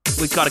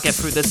We've got to get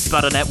through this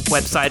Butternet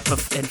website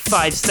in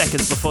 5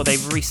 seconds before they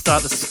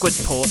restart the squid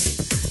port.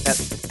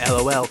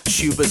 LOL,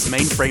 Schubert's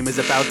mainframe is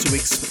about to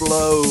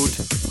explode.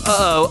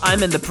 Uh-oh,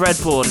 I'm in the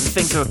breadboard and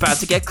things are about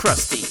to get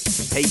crusty.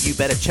 Hey, you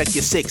better check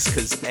your 6,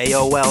 because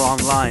AOL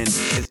Online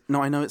is...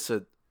 No, I know that's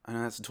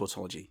a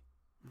tautology.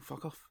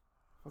 Fuck off.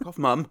 Fuck off,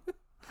 Mum.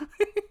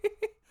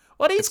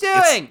 What are you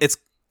doing? It's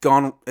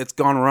gone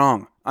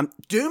wrong. I'm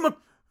doing my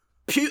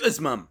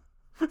pewters, Mum.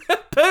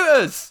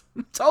 Pooters!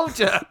 Told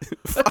you. I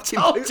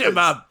told pooters. you,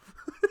 Mum.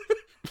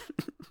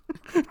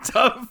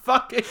 Don't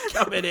fucking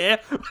come in here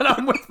when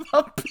I'm with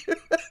my pooters.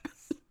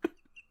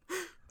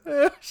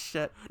 Oh,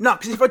 shit. No,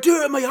 because if I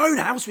do it at my own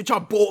house, which I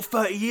bought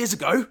 30 years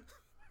ago...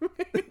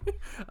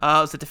 Oh,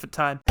 it was a different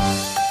time.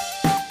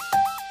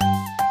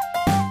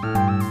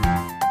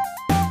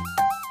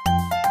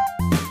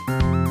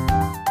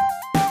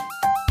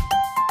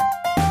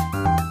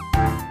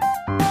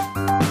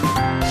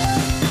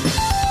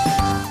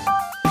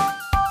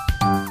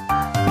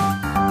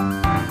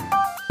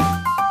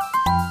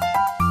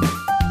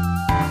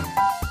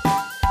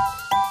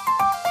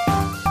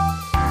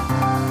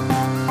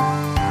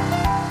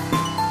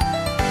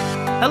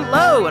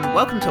 Hello and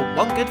welcome to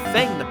One Good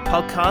Thing, the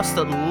podcast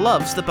that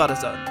loves the Butter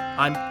Zone.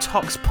 I'm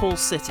Tox Paul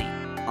City.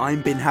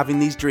 I've been having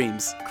these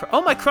dreams.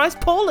 Oh my Christ,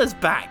 Paul is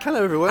back.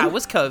 Hello, everyone. How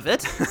was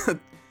COVID?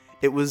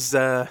 It was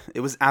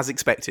as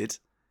expected.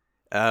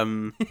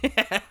 I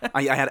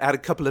had a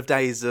couple of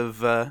days of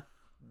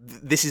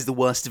this is the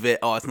worst of it.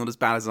 Oh, it's not as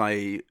bad as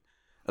I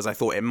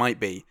thought it might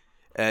be.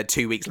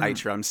 2 weeks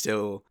later, I'm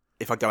still.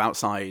 If I go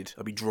outside,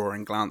 I'll be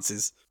drawing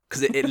glances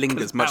because it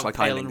lingers much like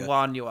I pale linger. and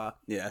wan you are.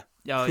 Yeah.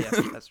 Oh yeah,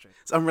 that's true.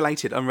 It's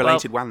unrelated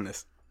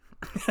wanness.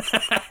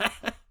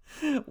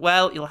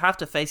 Well, you'll have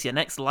to face your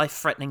next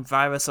life-threatening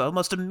virus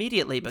almost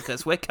immediately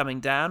because we're coming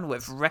down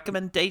with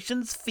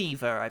recommendations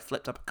fever. I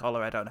flipped up a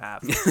collar I don't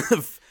have.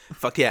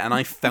 Fuck yeah, and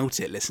I felt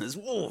it, listeners.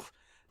 Whoa.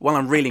 While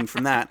I'm reeling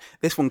from that,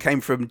 this one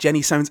came from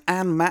Jenny Soanes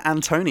and Matt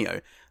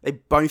Antonio. They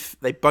both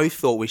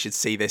thought we should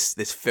see this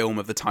film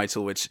of the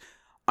title, which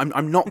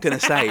I'm not going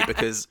to say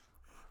because...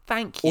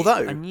 Thank you.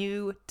 Although, a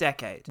new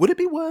decade. Would it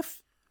be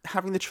worth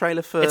having the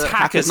trailer for It's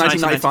Hackers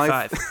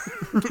 1995?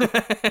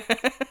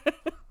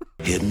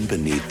 Hidden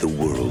beneath the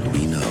world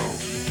we know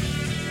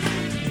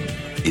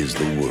is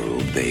the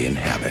world they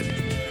inhabit.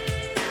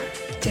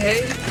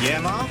 Dave,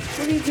 Yeah, Mom?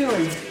 what are you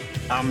doing?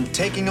 I'm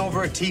taking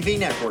over a TV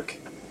network.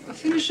 Well,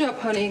 finish up,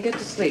 honey, and get to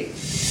sleep.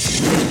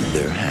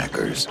 They're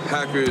hackers.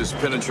 Hackers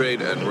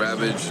penetrate and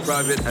ravage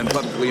private and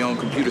publicly owned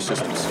computer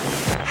systems.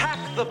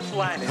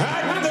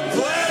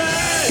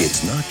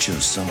 It's not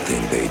just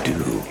something they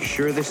do.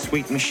 Sure this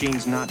sweet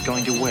machine's not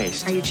going to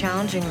waste. Are you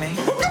challenging me?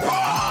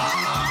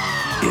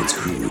 It's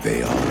who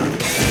they are.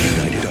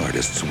 United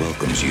Artists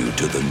welcomes you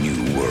to the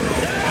new world.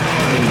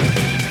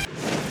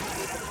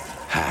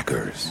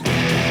 Hackers.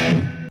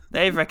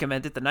 They've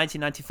recommended the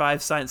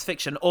 1995 science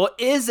fiction, or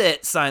is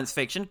it science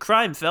fiction,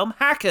 crime film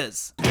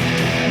Hackers?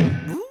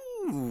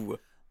 Ooh.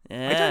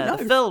 Yeah, know.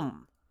 The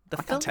film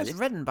can't tell was you.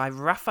 written by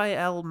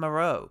Raphael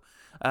Moreau,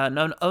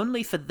 known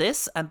only for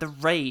this and The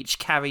Rage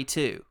Carrie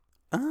 2.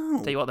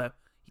 Oh. Tell you what, though,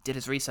 he did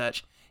his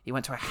research. He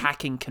went to a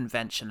hacking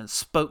convention and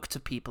spoke to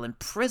people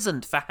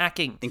imprisoned for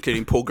hacking.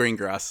 Including Paul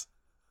Greengrass,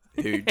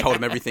 who told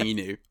him everything he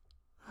knew.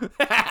 You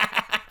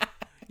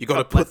got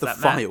to God bless put the that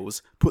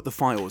man.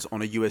 files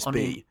on a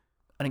USB.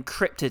 An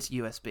encrypted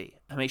USB,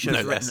 and make sure No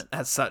it's written less.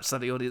 as such so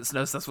the audience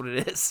knows that's what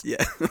it is.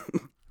 Yeah.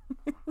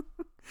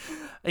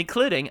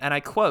 Including, and I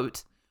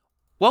quote,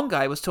 one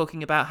guy was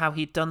talking about how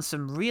he'd done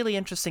some really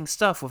interesting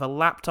stuff with a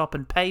laptop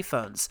and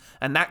payphones,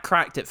 and that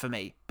cracked it for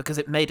me, because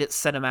it made it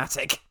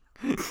cinematic.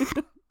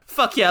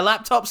 Fuck yeah,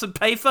 laptops and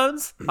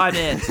payphones? I'm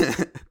in.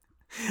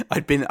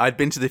 I'd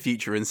been to the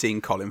future and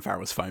seen Colin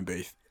Farrell's phone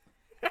booth.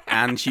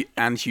 And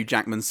Hugh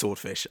Jackman's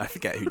Swordfish. I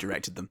forget who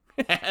directed them.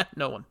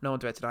 No one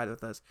directed either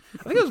of those.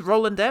 I think it was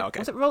Roland Emmerich. Okay.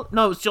 Was it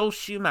No, it was Joel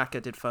Schumacher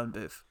did phone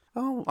booth.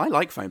 Oh, I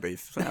like phone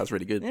booth. I think that was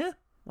really good. Yeah,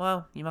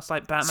 well, you must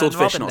like Batman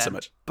Swordfish, and Robin not so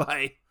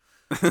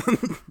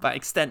then, much. By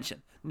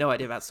extension. No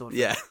idea about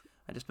Swordfish. Yeah.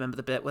 I just remember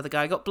the bit where the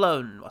guy got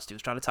blown whilst he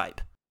was trying to type.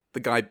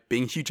 The guy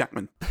being Hugh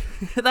Jackman.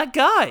 That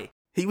guy!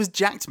 He was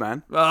jacked,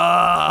 man.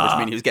 Ah! Which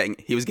means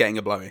he was getting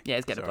a blowy. Yeah,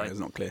 he's getting a Sorry, blowy. it's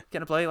not clear.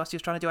 Getting a blowy whilst he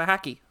was trying to do a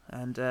hacky.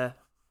 And,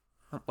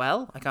 went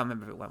well? I can't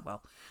remember if it went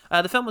well.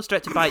 The film was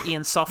directed by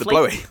Ian The Softly.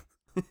 blowy.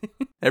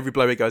 Every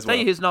blowy goes Tell well.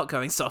 you who's not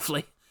going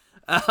softly.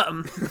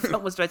 The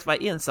film was directed by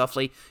Ian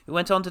Softly, who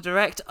went on to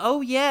direct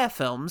Oh Yeah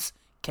films,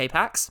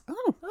 K-Pax.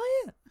 Oh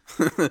yeah.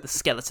 The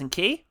Skeleton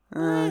Key.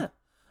 Yeah.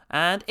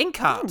 And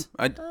Inkheart.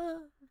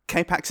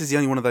 K-Pax is the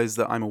only one of those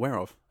that I'm aware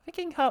of. I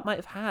think Inkheart might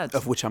have had.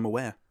 Of which I'm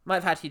aware. Might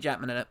have had Hugh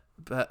Jackman in it,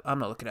 but I'm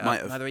not looking it Might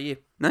up. have. Neither are you.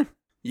 No.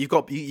 You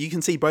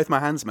can see both my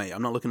hands, mate.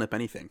 I'm not looking up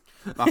anything.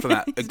 After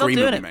that He's not agreement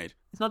doing we it. made.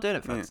 He's not doing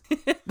it, folks.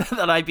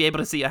 That I'd be able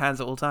to see your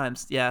hands at all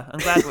times. Yeah, I'm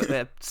glad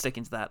we're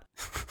sticking to that.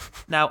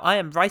 Now, I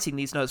am writing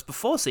these notes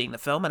before seeing the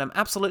film, and I'm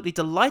absolutely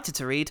delighted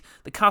to read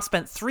the cast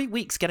spent 3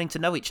 weeks getting to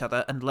know each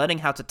other and learning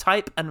how to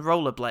type and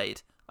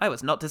rollerblade. I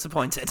was not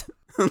disappointed.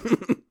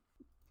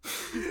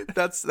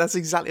 That's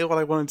exactly what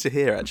I wanted to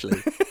hear,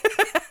 actually.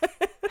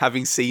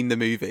 Having seen the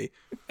movie.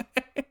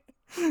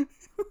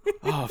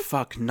 Oh,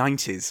 fuck,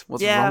 90s.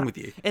 What's wrong with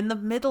you? In the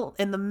middle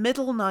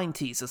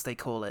 90s, as they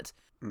call it,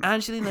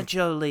 Angelina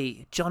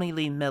Jolie, Johnny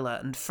Lee Miller,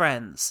 and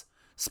friends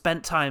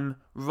spent time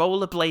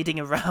rollerblading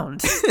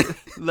around,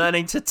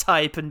 learning to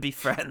type and be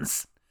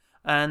friends.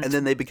 And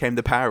then they became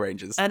the Power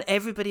Rangers. And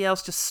everybody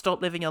else just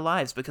stopped living their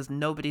lives because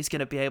nobody's going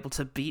to be able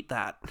to beat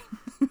that.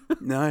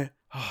 No.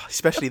 Oh,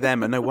 especially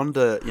them. And no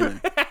wonder,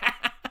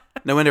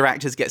 no wonder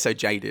actors get so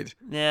jaded.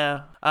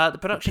 Yeah. The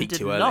production peaked did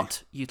too early.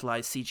 not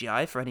utilize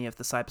CGI for any of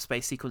the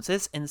cyberspace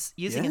sequences,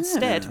 using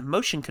instead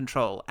motion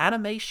control,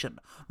 animation,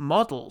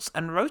 models,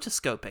 and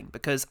rotoscoping,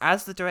 because,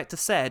 as the director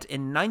said,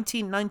 in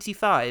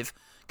 1995,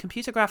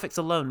 computer graphics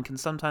alone can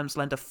sometimes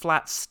lend a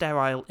flat,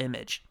 sterile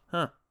image.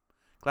 Huh.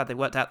 Glad they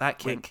worked out that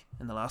kink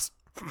in the last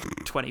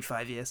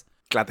 25 years.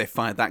 Glad they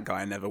fired that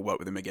guy and never worked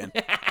with him again.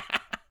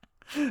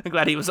 I'm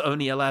glad he was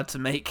only allowed to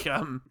make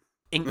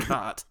ink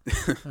art.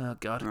 Oh,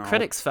 God. Oh.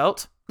 Critics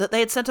felt that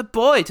they had sent a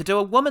boy to do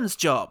a woman's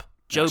job.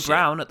 Joe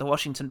Brown at the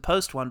Washington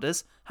Post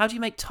wonders, how do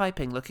you make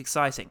typing look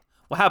exciting?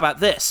 Well, how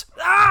about this?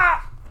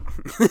 Ah!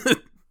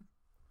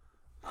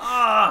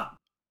 Ah!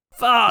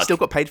 Fuck! Still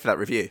got paid for that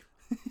review.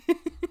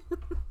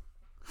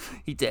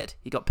 He did.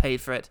 He got paid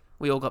for it.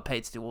 We all got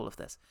paid to do all of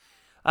this.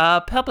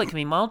 Public,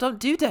 meanwhile, don't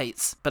do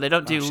dates, but they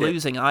don't do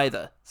losing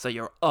either, so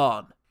you're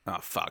on. Oh,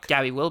 fuck.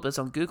 Gary Wilbers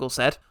on Google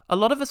said, a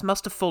lot of us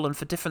must have fallen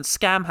for different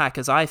scam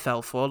hackers I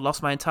fell for,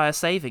 lost my entire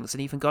savings,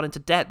 and even got into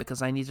debt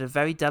because I needed a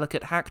very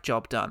delicate hack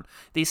job done.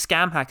 These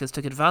scam hackers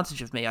took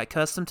advantage of me. I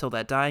cursed them till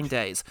their dying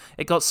days.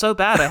 It got so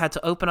bad I had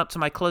to open up to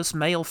my close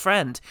male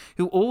friend,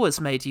 who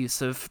always made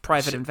use of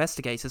private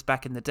investigators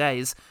back in the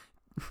days,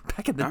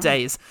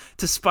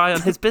 to spy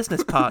on his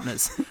business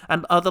partners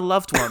and other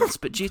loved ones,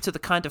 but due to the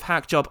kind of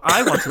hack job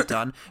I wanted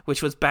done,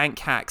 which was bank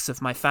hacks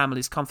of my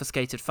family's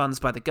confiscated funds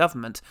by the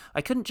government,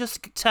 I couldn't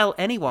just tell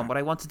anyone what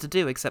I wanted to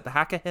do except the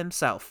hacker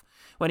himself.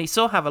 When he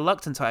saw how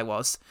reluctant I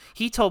was,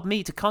 he told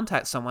me to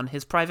contact someone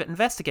his private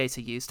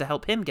investigator used to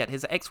help him get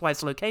his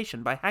ex-wife's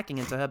location by hacking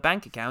into her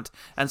bank account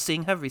and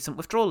seeing her recent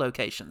withdrawal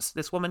locations.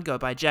 This woman go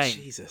by Jane.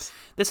 Jesus.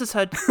 This is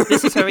her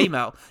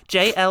email,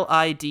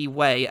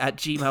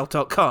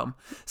 jlidway@gmail.com.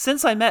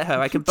 Since I met her,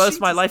 I can boast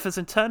my life has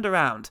been turned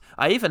around.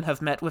 I even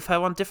have met with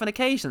her on different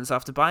occasions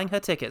after buying her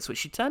tickets, which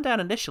she turned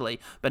down initially,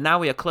 but now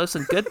we are close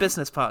and good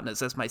business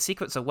partners, as my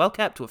secrets are well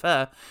kept with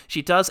her.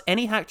 She does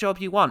any hack job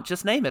you want,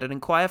 just name it and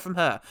inquire from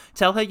her.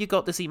 Tell her you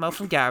got this email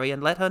from Gary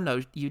and let her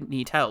know you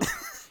need help.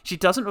 She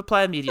doesn't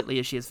reply immediately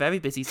as she is very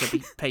busy, so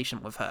be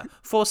patient with her.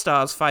 4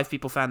 stars, 5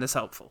 people found this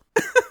helpful.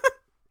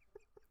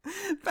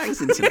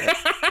 Thanks, Internet.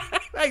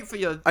 Thanks for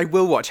your... I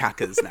will watch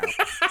Hackers now.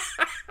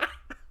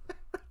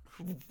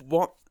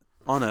 What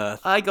on earth?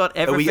 I got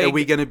everything are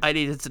we gonna... I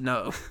needed to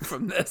know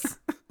from this.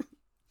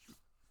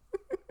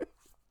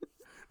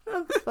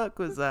 What the fuck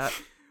was that?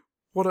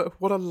 What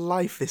a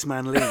life this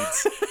man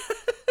leads.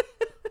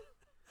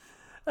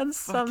 And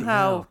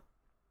somehow...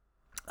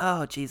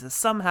 Oh, Jesus.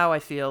 Somehow I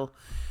feel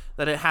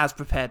that it has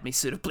prepared me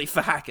suitably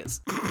for Hackers.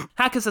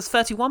 Hackers has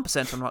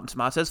 31% on Rotten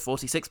Tomatoes,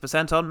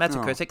 46% on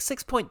Metacritic,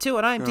 6.2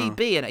 on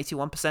IMDb, and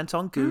 81%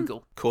 on Google.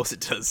 Of course it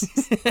does.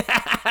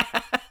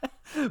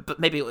 But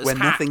maybe it was when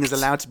hacked. nothing is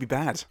allowed to be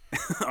bad.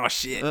 Oh,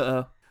 shit.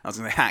 Uh-oh. I was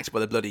going to be hacked by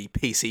the bloody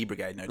PC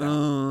brigade, no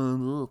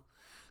doubt.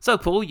 So,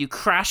 Paul, you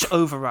crash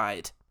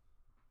override.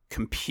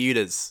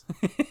 Computers.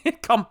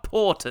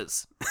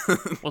 Comporters.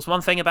 What's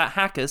one thing about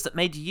Hackers that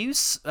made you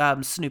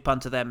snoop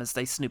onto them as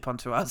they snoop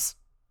onto us?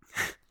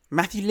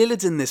 Matthew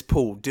Lillard's in this,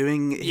 Paul,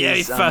 doing his... Yeah,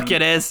 he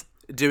fucking is.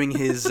 Doing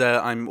his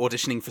I'm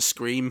auditioning for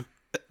Scream.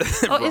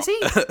 Oh, is he?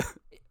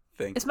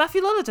 thing. Is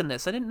Matthew Lillard in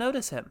this? I didn't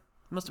notice him.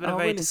 He must have been a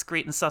very really?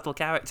 discreet and subtle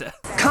character.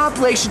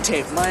 Compilation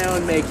tape, my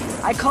own making.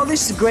 I call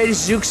this the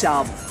Greatest Zooks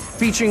album,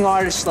 featuring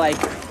artists like,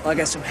 I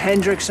got some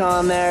Hendrix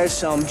on there,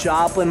 some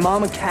Joplin,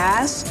 Mama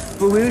Cass,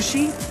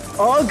 Belushi,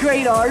 all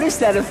great artists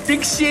that are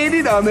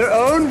fixated on their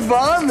own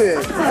vomit.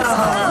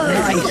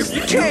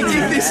 You can't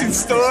get this in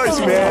stores,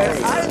 man.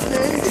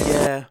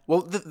 Yeah.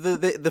 Well,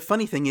 the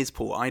funny thing is,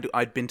 Paul,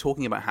 I'd been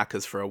talking about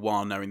Hackers for a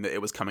while, knowing that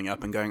it was coming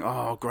up and going,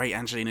 oh, great,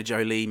 Angelina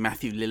Jolie,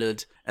 Matthew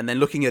Lillard, and then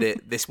looking at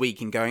it this week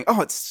and going,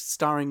 oh, it's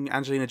starring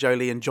Angelina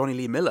Jolie and Johnny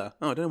Lee Miller.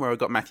 Oh, I don't know where I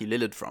got Matthew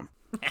Lillard from.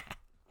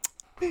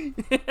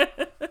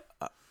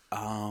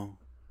 Oh.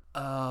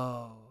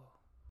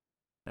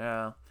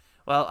 Yeah.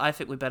 Well, I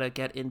think we better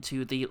get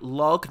into the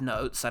log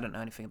notes. I don't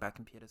know anything about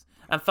computers.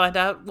 And find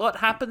out what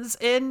happens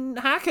in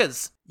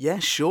Hackers. Yeah,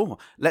 sure.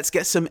 Let's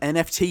get some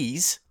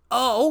NFTs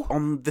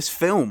on this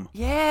film.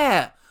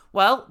 Yeah.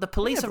 Well, the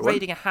police are everyone.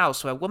 raiding a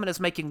house where a woman is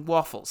making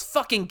waffles.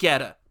 Fucking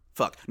get her.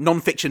 Fuck.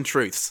 Non-fiction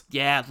truths.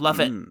 Yeah, love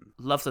it.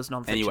 Love those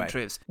non-fiction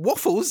truths.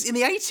 Waffles in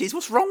the 80s?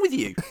 What's wrong with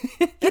you?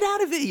 Get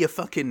out of here, you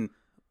fucking...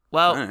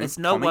 Well, it's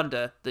no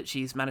wonder that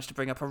she's managed to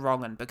bring up a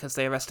wrong one, because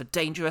they arrest a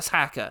dangerous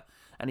hacker,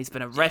 and he's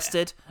been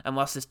arrested, and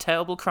whilst his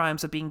terrible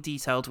crimes are being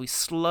detailed, we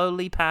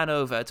slowly pan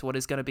over to what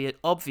is going to be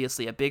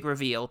obviously a big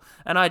reveal,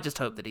 and I just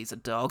hope that he's a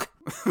dog.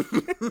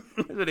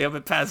 Really hope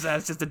it pans out,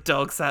 it's just a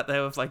dog sat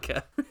there with like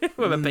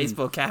with a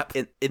baseball cap.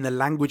 In the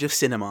language of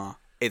cinema,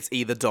 it's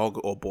either dog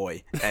or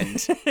boy,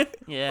 and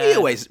Yeah,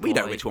 we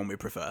know boy. which one we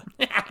prefer,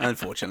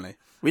 unfortunately.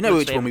 We know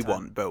which one we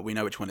want, but we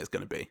know which one it's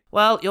going to be.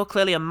 Well, you're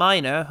clearly a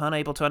minor,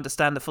 unable to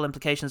understand the full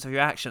implications of your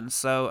actions,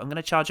 so I'm going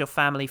to charge your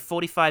family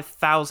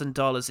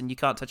 $45,000 and you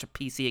can't touch a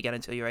PC again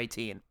until you're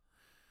 18.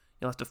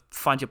 You'll have to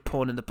find your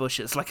porn in the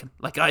bushes like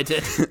I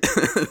did.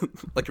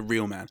 Like a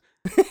real man.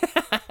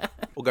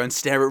 Or go and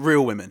stare at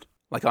real women,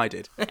 like I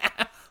did.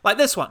 Like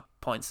this one.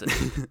 Points at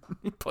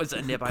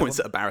a nearby Points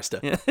at woman. a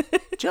barrister.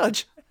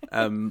 Judge.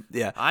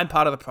 Yeah. I'm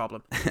part of the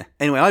problem.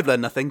 Anyway, I've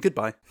learned nothing.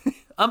 Goodbye.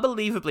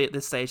 Unbelievably, at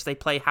this stage, they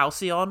play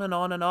Halcyon and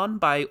On and On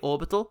by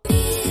Orbital.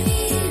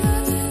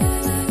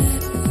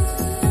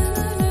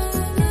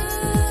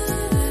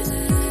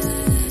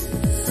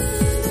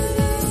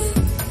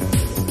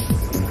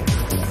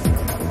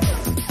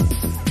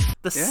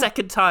 The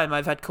second time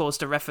I've had cause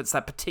to reference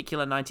that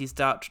particular 90s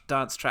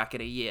dance track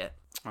in a year.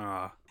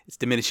 It's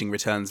diminishing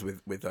returns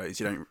with those.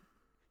 You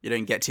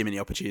don't get too many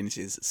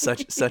opportunities.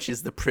 Such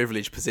is the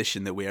privileged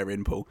position that we are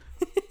in, Paul.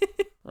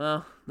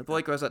 Well, the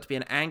boy grows up to be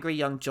an angry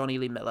young Johnny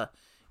Lee Miller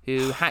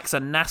who hacks a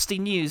nasty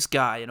news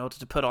guy in order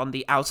to put on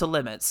The Outer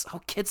Limits.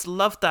 Oh, kids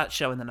loved that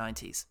show in the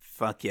 90s.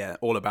 Fuck yeah,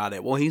 all about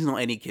it. Well, he's not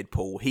any kid,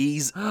 Paul.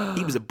 He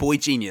was a boy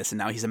genius, and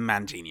now he's a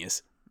man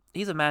genius.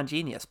 He's a man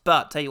genius,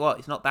 but tell you what,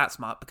 he's not that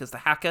smart because the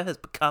hacker has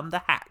become the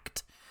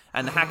hacked.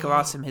 And the hacker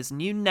asks him his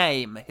new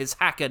name, his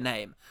hacker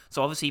name.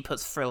 So obviously he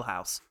puts Frill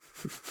House.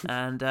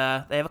 And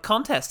they have a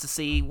contest to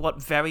see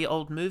what very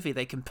old movie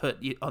they can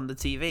put on the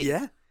TV.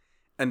 Yeah.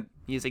 And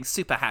using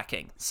super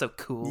hacking. So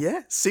cool.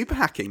 yeah, super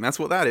hacking, that's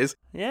what that is.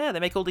 Yeah,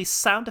 they make all these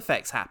sound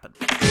effects happen.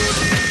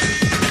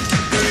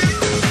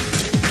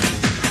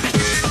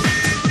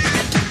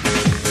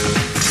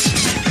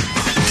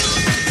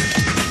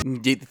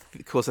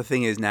 Of course, the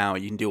thing is now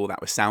you can do all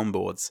that with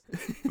soundboards.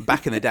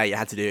 Back in the day, you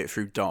had to do it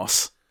through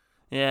DOS.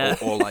 Yeah.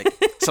 Or like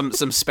some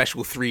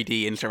special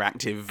 3D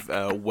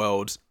interactive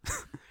world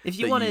If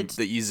you wanted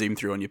that you zoom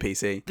through on your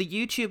PC. the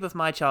YouTube of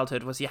my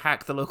childhood was you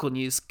hack the local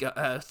news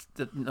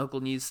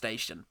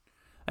station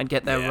and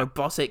get their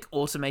robotic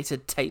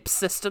automated tape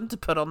system to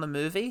put on the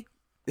movie.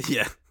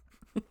 Yeah.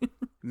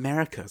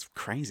 America's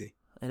crazy.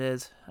 It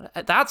is.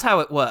 That's how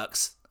it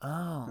works.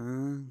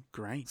 Oh.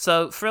 Great.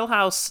 So Frill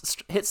House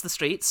hits the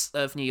streets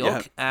of New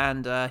York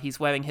and he's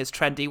wearing his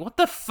trendy, what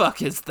the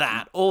fuck is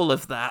that? All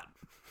of that.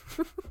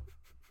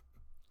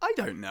 I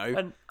don't know.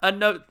 And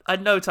a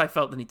note I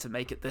felt the need to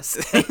make at this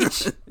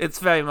stage. It's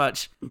very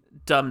much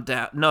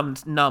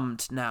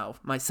numbed now.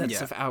 My sense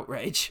of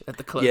outrage at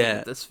the clothing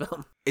of this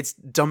film. It's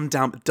dumbed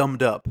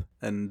up,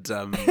 and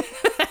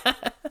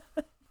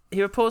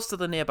He reports to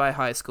the nearby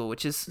high school,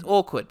 which is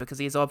awkward because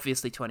he is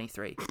obviously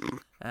 23,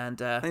 and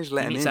he just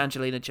let him meets in.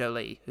 Angelina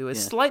Jolie, who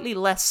is slightly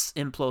less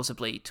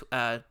implausibly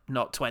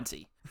not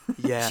 20.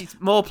 yeah. She's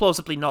more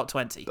plausibly not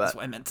 20. That's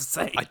what I meant to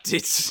say.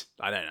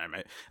 I don't know,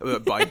 mate.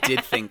 But I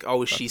did think,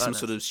 she's some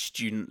sort of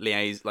student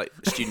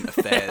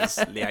affairs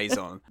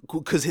liaison.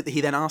 Because he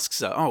then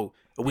asks her, are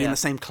we in the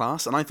same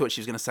class? And I thought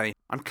she was going to say,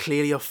 I'm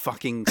clearly a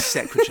fucking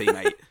secretary,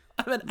 mate.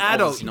 I'm an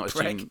adult, Obviously not a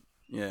prick. student.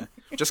 Yeah.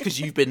 Just because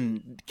you've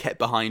been kept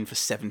behind for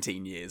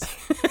 17 years.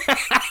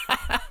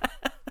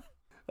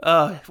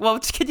 Well,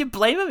 can you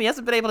blame him? He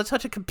hasn't been able to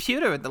touch a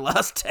computer in the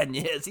last 10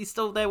 years. He's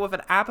still there with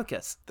an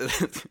abacus.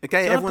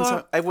 Okay,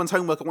 everyone's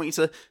homework. I want you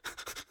to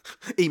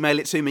email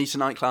it to me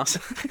tonight, class.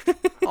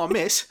 Oh,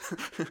 miss.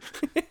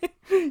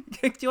 Do you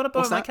want to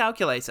borrow my that?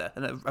 calculator?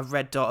 And a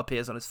red dot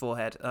appears on his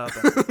forehead. Oh,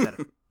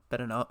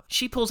 better not.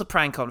 She pulls a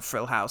prank on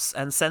Frill House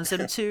and sends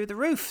him to the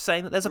roof,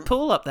 saying that there's a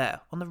pool up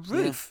there. On the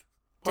roof.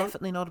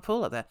 Definitely not a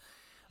pool up there.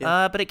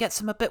 But it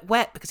gets him a bit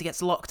wet because he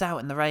gets locked out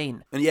in the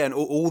rain. And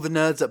all the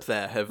nerds up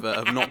there have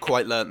not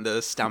quite learned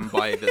to stand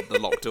by the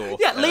locked door.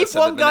 Yeah, leave so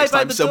one that guy next by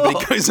time the somebody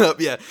door. goes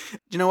up, yeah. Do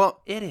you know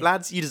what? Idiot.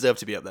 Lads, you deserve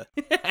to be up there.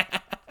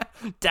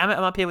 Damn it,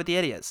 I'm up here with the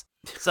idiots.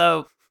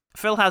 So,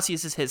 Frill House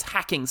uses his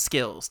hacking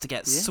skills to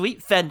get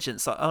sweet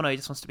vengeance. Oh no, he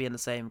just wants to be in the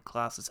same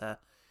class as her.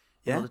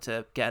 In order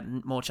to get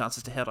more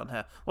chances to hit on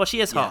her. Well, she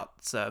is hot,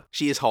 so...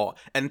 She is hot.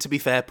 And to be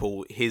fair,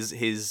 Paul,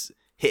 his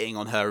hitting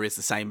on her is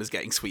the same as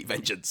getting sweet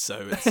vengeance,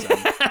 so it's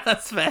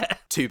That's fair.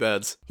 two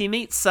birds. He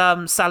meets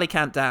Sally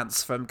Can't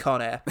Dance from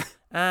Con Air,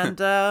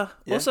 and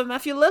also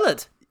Matthew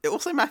Lillard.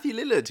 Also Matthew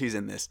Lillard, who's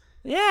in this.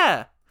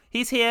 Yeah,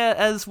 he's here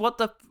as what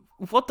the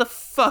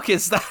fuck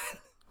is that?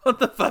 What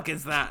the fuck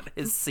is that?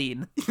 His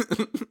scene,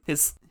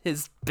 his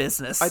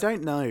business. I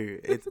don't know.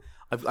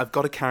 I've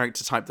got a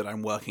character type that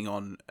I'm working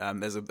on.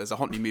 There's a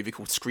hot new movie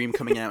called Scream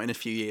coming out in a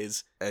few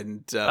years,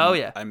 and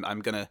I'm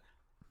gonna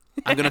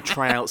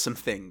try out some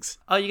things.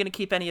 Are you gonna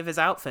keep any of his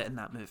outfit in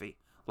that movie?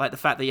 Like the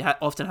fact that he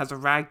often has a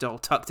ragdoll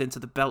tucked into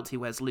the belt he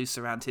wears loose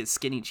around his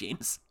skinny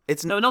jeans.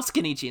 No, not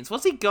skinny jeans.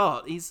 What's he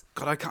got?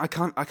 God, I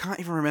can't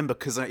even remember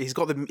because he's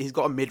got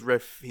a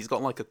midriff. He's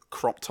got like a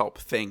crop top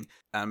thing.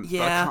 But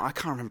I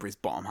can't remember his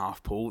bottom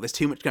half, Paul. There's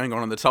too much going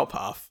on in the top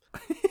half.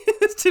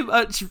 There's too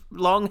much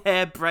long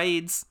hair,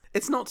 braids.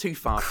 It's not too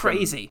far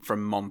Crazy.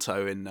 from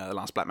Monto in The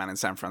Last Black Man in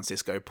San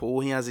Francisco,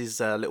 Paul. He has his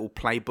little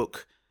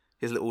playbook,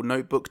 his little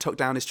notebook tucked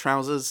down his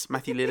trousers.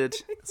 Matthew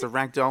Lillard, it's a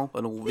ragdoll,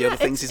 and all the other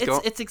things he's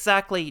got. It's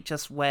exactly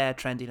just where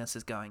trendiness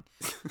is going.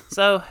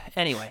 So,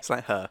 anyway. It's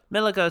like her.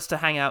 Miller goes to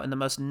hang out in the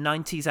most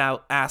 90s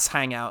out ass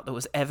hangout that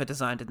was ever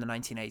designed in the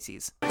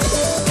 1980s.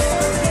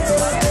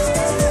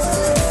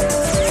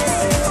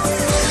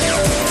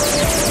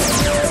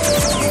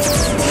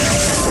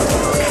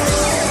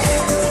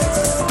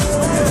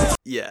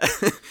 Yeah,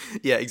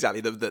 yeah,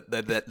 exactly.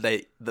 That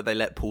they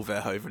let Paul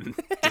Verhoeven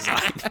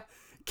design.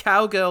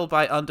 Cowgirl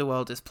by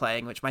Underworld is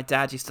playing, which my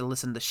dad used to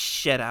listen the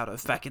shit out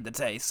of back in the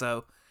day,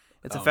 so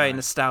it's a very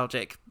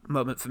nostalgic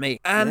moment for me.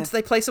 And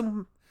they play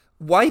some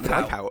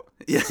Wipeout.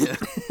 Yeah,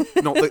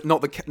 not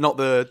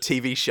the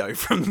TV show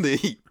from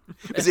the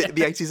is it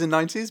the 80s and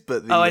 90s?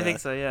 But I think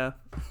so, yeah.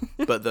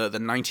 But the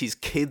 90s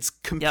kids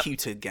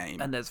computer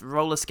game. And there's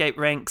roller skate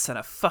rinks and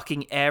a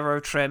fucking aero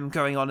trim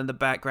going on in the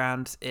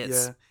background.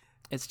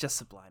 It's just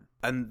sublime.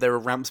 And there are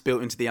ramps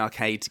built into the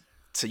arcade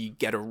so you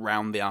get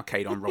around the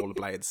arcade on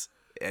rollerblades.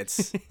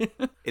 It's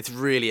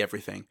really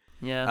everything.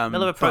 Yeah,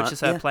 Miller approaches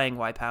her playing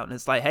Wipeout and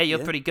is like, hey, you're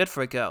pretty good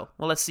for a girl.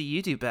 Well, let's see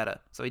you do better.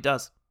 So he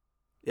does.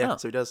 Yeah,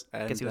 so he does.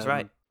 I guess he was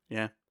right.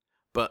 Yeah.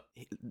 But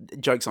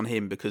joke's on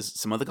him because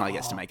some other guy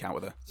gets to make out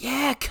with her.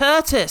 Yeah,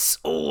 Curtis.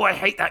 Oh, I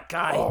hate that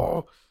guy.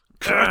 Oh,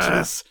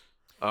 Curtis.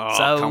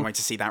 I can't wait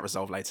to see that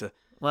resolve later.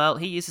 Well,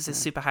 he uses his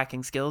super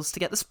hacking skills to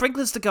get the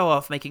sprinklers to go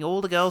off, making all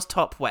the girls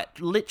top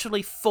wet,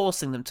 literally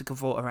forcing them to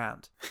cavort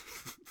around.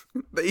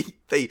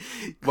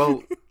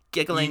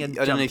 Giggling and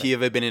I don't know if jumping.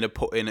 you've ever been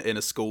in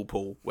a school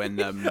pool when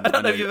I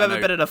don't know if you've ever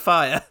been in a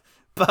fire,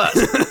 but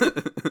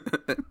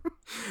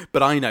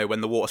but I know when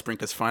the water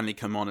sprinklers finally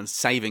come on and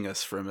saving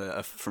us from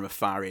a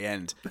fiery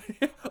end.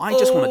 I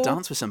just want to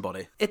dance with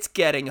somebody. It's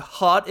getting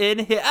hot in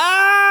here.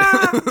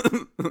 Ah!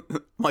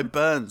 My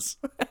burns.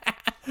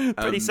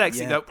 Pretty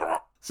sexy though.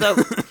 So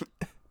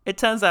it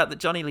turns out that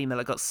Johnny Lee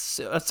Miller got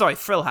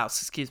Frill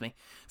House,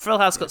 Frill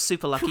House got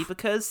super lucky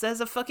because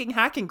there's a fucking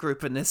hacking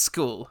group in this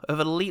school of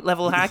elite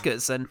level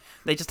hackers, and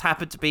they just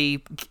happen to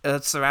be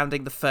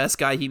surrounding the first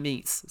guy he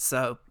meets.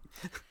 So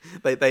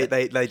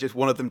they just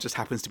one of them just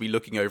happens to be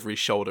looking over his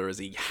shoulder as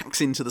he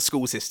hacks into the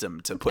school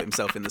system to put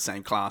himself in the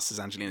same class as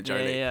Angelina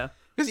Jolie. Yeah.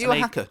 Because you're a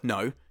hacker.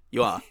 No,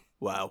 you are.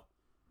 Well,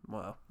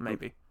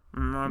 maybe.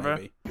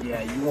 Maybe.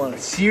 Yeah, you want a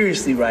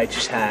seriously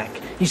righteous hack.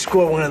 You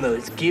score one of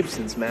those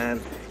Gibsons,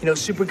 man. You know,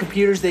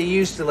 supercomputers they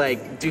use to,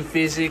 like, do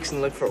physics and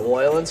look for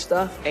oil and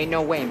stuff? Ain't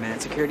no way, man.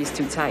 Security's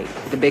too tight.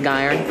 The big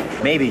iron?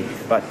 Maybe,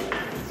 but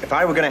if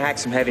I were gonna hack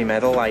some heavy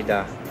metal, I'd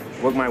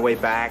work my way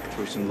back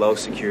through some low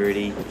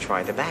security,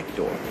 try the back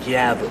door.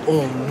 Yeah, but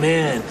oh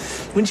man,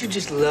 wouldn't you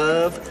just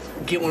love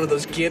get one of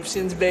those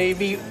Gibsons,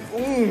 baby?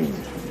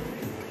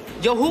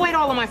 Yo, who ate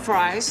all of my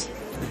fries?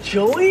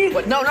 Joey?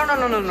 What? No.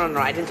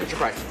 I didn't touch your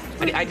fries.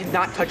 I did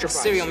not touch your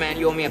fries. Cereal man,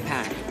 you owe me a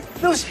pack.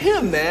 That was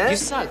him, man. You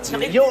suck,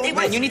 Tim. Yo, hey,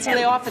 man, you need to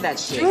lay off of that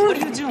shit. What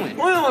are you doing?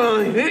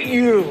 I hit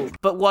you.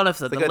 But one of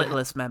the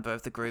littlest member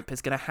of the group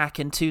is going to hack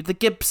into the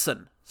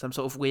Gibson, some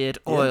sort of weird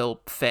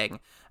oil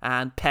thing.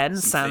 And Penn,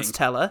 Sam's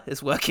teller,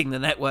 is working the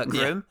network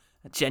room.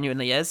 It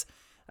genuinely is.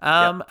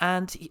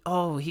 And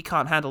he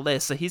can't handle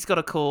this, so he's got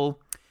to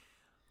call.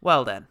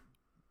 Well then,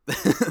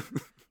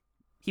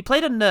 he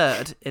played a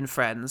nerd in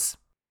Friends,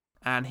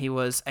 and he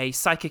was a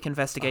psychic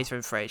investigator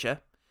in Frasier,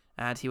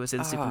 and he was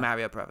in Super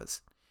Mario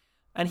Brothers.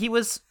 And he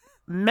was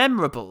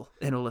memorable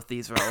in all of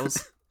these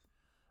roles.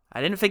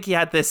 I didn't think he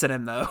had this in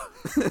him, though.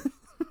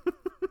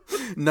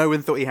 No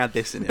one thought he had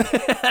this in him.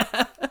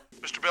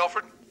 Mr.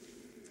 Belford?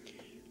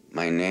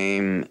 My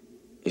name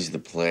is the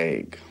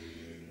Plague.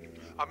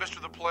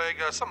 Mr. the Plague,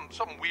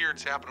 something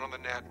weird's happening on the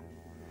net.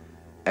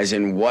 As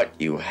in what,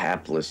 you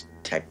hapless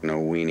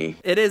techno-weenie?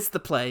 It is the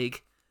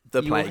Plague.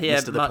 The you Plague, will hear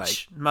Mr. The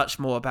Plague. much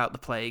more about the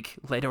Plague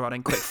later on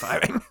in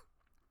Quickfiring.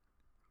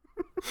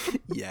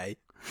 Yay.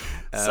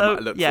 So, I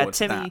look forward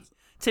to that.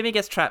 Timmy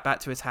gets tracked back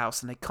to his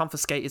house and they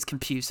confiscate his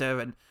computer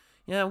and,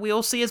 we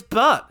all see his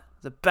butt.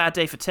 It's a bad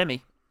day for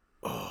Timmy.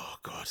 Oh,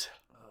 God.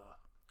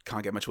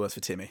 Can't get much worse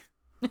for Timmy.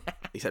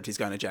 Except he's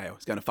going to jail.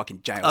 He's going to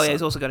fucking jail. Oh, yeah,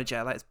 he's also going to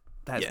jail.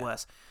 That is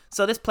worse.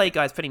 So this Plague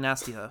guy's pretty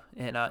nasty, though,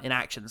 in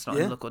actions, not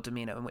in look or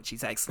demeanor, in which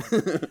he's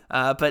excellent.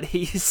 But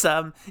he's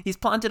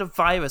planted a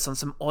virus on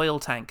some oil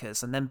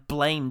tankers and then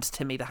blamed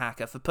Timmy the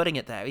hacker for putting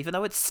it there, even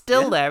though it's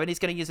still there, and he's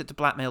going to use it to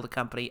blackmail the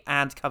company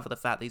and cover the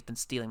fact that he's been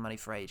stealing money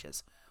for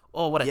ages.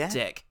 Oh, what a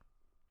dick.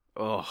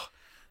 Oh.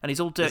 And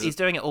he's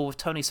doing it all with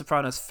Tony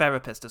Soprano's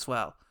therapist as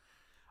well.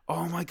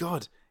 Oh, my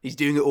God. He's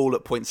doing it all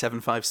at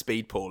 0.75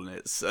 speed, Paul, and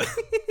it's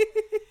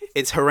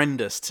it's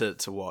horrendous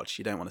to watch.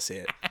 You don't want to see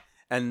it.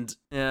 And...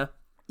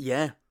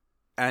 Yeah.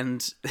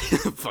 And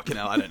fucking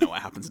hell, I don't know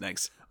what happens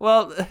next.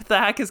 Well, the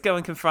hackers go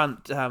and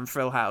confront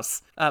Frill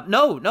House.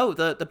 No,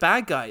 the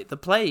bad guy, the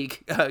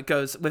Plague,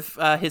 goes with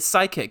his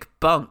psychic,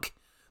 Bunk,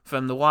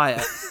 from The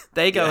Wire.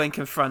 They go and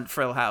confront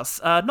Frill House.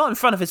 Not in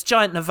front of his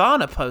giant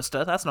Nirvana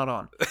poster, that's not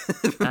on.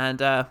 And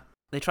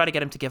they try to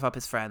get him to give up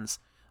his friends.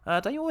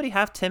 Don't you already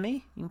have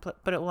Timmy? You can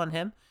put it all on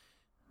him?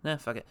 No,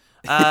 fuck it.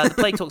 The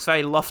Plague talks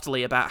very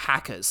loftily about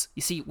hackers.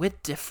 You see, we're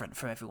different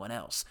from everyone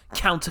else.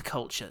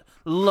 Counterculture,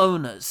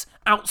 loners,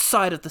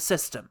 outside of the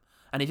system.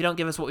 And if you don't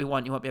give us what we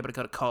want, you won't be able to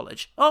go to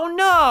college. Oh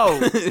no!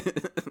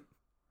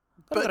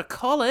 Go to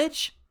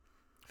college?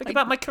 Think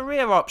about my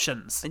career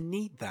options. I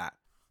need that.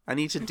 I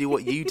need to do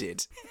what you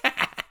did.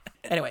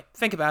 Anyway,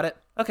 think about it.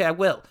 Okay, I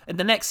will. In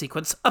the next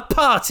sequence, a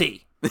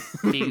party!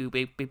 And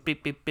they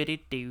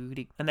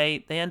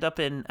end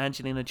up in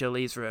Angelina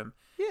Jolie's room.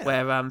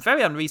 Yeah. Where,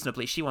 very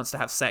unreasonably, she wants to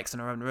have sex in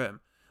her own room.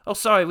 Oh,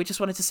 sorry, we just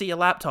wanted to see your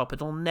laptop.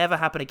 It'll never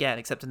happen again,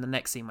 except in the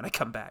next scene when I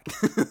come back.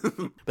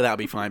 But that'll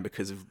be fine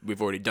because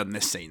we've already done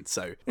this scene,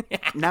 so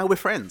now we're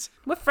friends.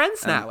 We're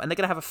friends now, and they're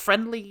going to have a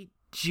friendly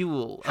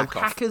duel. A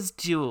hacker's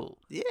duel.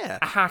 Yeah.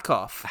 A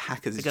hack-off. A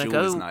hacker's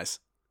duel is nice.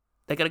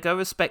 They're going to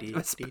go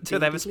to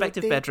their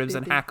respective bedrooms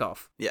and hack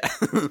off. Yeah.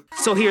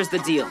 So here's the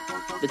deal.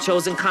 The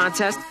chosen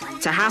contest,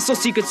 to hassle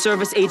Secret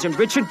Service agent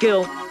Richard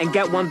Gill and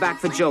get one back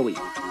for Joey.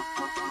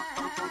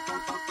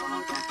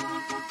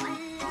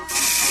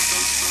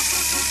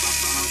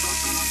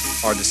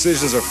 Our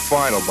decisions are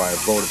final by a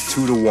vote of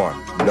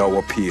 2-1. No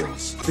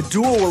appeals. The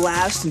duel will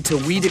last until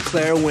we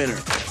declare a winner.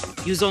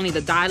 Use only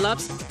the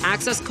dial-ups,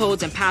 access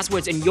codes, and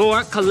passwords in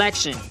your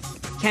collection.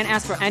 Can't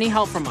ask for any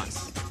help from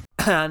us.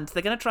 And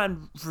they're going to try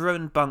and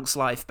ruin Bunk's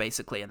life,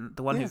 basically, and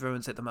the one who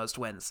ruins it the most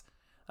wins.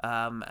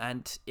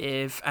 And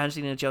if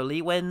Angelina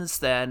Jolie wins,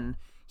 then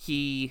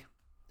he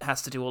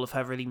has to do all of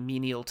her really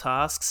menial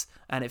tasks,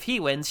 and if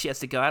he wins, she has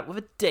to go out with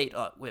a date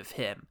with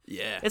him.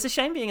 Yeah. It's a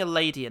shame being a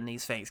lady in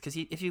these things, because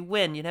if you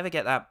win, you never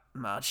get that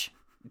much,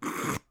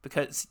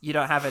 because you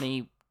don't have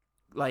any,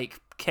 like,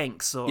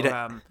 kinks or you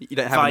don't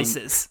have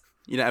vices.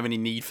 You don't have any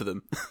need for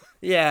them.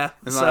 Yeah.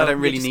 So I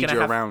don't really need you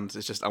around,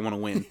 it's just I want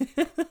to win.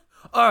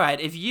 Alright,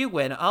 if you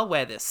win, I'll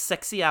wear this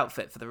sexy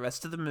outfit for the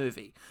rest of the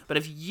movie. But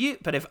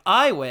if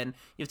I win,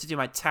 you have to do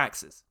my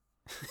taxes.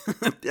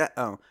 Yeah.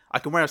 Oh, I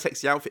can wear a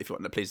sexy outfit if you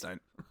want. No, please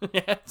don't.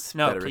 Yes.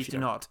 No, please do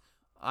not.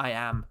 I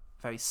am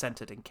very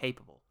centered and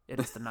capable. It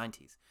is the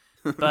 90s.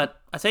 But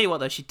I tell you what,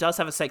 though, she does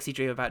have a sexy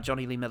dream about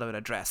Johnny Lee Miller in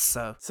a dress.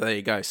 So there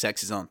you go.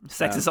 Sex is on.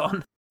 Sex is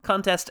on.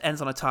 Contest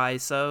ends on a tie,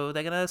 so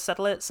they're gonna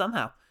settle it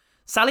somehow.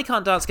 Sally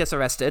Can't Dance gets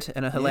arrested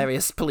in a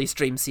hilarious police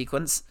dream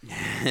sequence.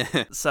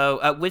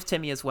 So with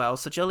Timmy as well.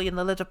 So Jolie and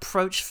Lillard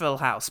approach Frill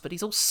House, but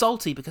he's all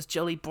salty because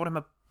Jolie brought him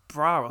a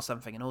bra or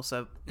something, and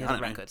also he has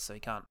a record, so he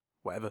can't.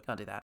 Whatever. Can't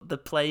do that. The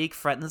Plague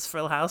threatens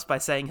Frill House by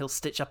saying he'll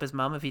stitch up his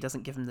mum if he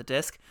doesn't give him the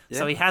disc. Yeah.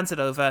 So he hands it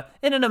over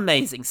in an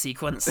amazing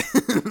sequence.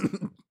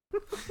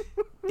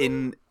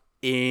 in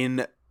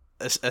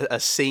a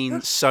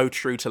scene so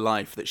true to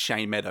life that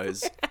Shane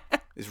Meadows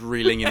is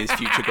reeling in his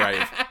future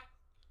grave.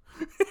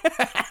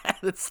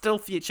 It's still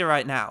future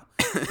right now,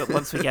 but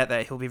once we get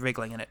there, he'll be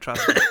wriggling in it,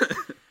 trust me.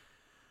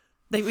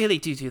 They really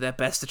do their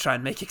best to try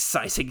and make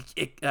exciting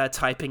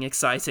typing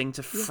exciting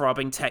to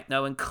throbbing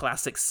techno and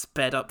classic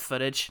sped up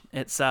footage.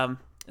 It's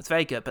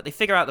very good, but they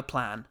figure out the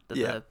plan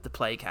that the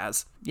Plague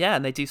has. Yeah,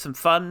 and they do some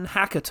fun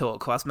hacker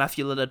talk whilst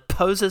Matthew Lillard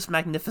poses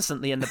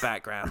magnificently in the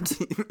background,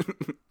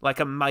 like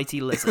a mighty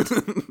lizard.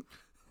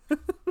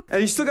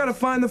 And you still gotta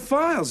find the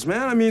files,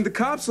 man. I mean, the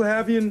cops will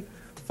have you in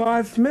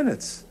 5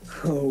 minutes.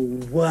 Oh,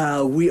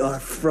 wow, we are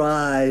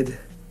fried.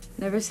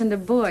 Never send a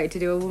boy to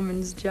do a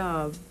woman's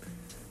job.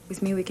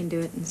 With me, we can do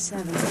it in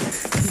 7.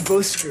 You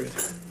both screwed.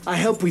 I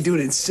help we do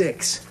it in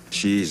 6.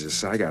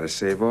 Jesus, I gotta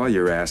save all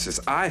your asses.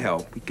 I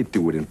help. We could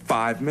do it in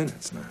 5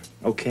 minutes now.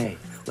 Okay,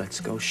 let's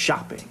go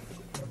shopping.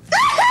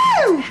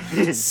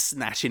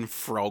 Snatching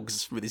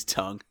frogs with his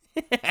tongue.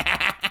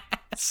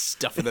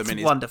 Stuffing them in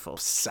his wonderful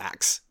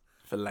sacks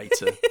for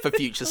later, for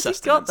future sustenance. What's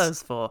he got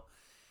those for?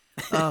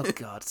 Oh,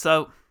 God.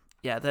 So...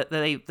 yeah,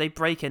 they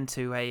break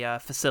into a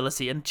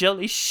facility and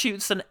Jolie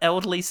shoots an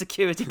elderly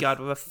security guard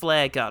with a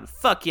flare gun.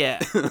 Fuck yeah.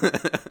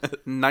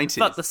 90s.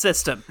 Fuck the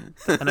system.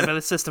 And by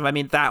the system, I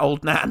mean that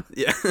old man.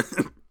 Yeah.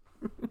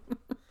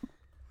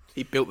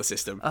 He built the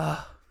system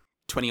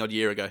 20-odd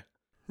year ago.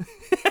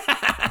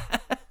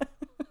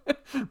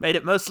 Made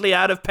it mostly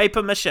out of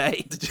paper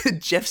mache.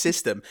 Jeff's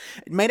system.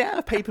 Made it out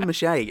of paper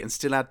mache and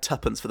still had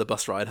tuppence for the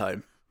bus ride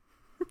home.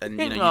 And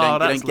you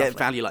don't get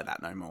value like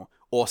that no more.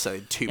 Also,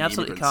 too many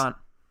absolutely immigrants. Can't.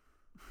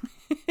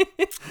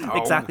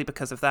 Exactly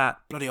because of that.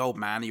 Bloody old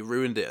man, he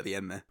ruined it at the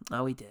end there.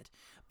 Oh, he did.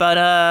 But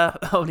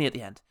only at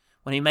the end.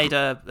 When he made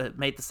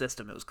the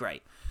system, it was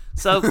great.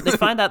 So they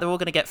find out they're all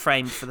going to get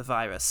framed for the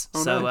virus.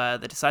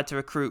 They decide to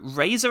recruit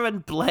Razor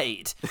and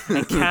Blade.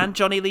 And can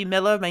Johnny Lee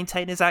Miller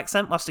maintain his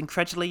accent whilst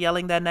incredulously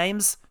yelling their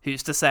names?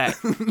 Who's to say?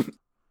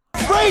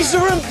 Razor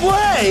and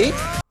Blade?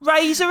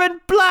 Razor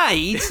and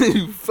Blade?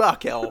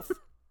 Fuck off.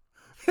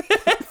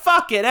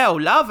 Fucking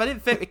hell, love. I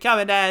didn't think we're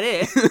coming down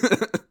here.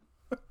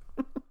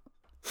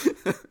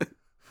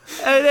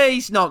 Oh,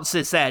 these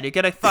nonsense then. You're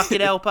going to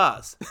fucking help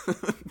us.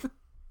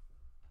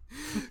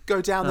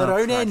 Go down their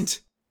own end.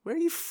 Where are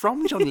you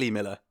from, John Lee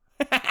Miller?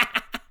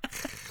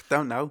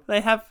 Don't know.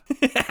 They have...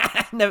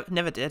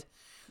 never did.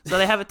 So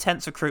they have a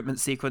tense recruitment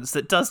sequence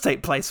that does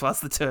take place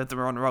whilst the two of them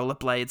are on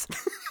rollerblades.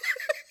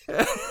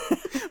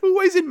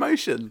 Always in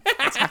motion.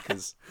 That's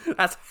hackers.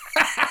 That's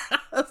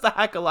the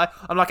hacker life.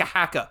 I'm like a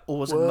hacker,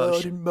 always World in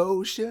motion. in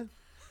motion.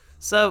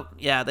 So,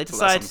 yeah, they That's what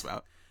that decide... song's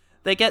about.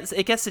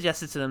 It gets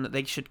suggested to them that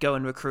they should go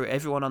and recruit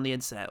everyone on the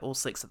internet, all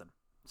 6 of them.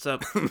 So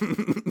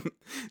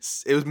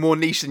it was more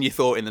niche than you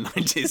thought in the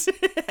 90s.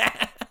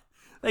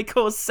 they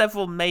caused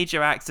several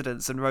major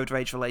accidents and road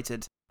rage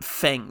related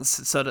things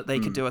so that they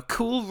could do a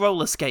cool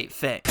roller skate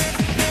thing.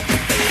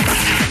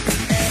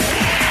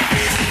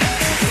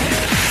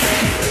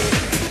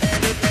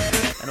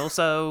 And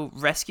also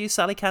rescue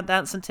Sally Can't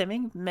Dance and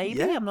Timmy, maybe?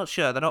 Yeah. I'm not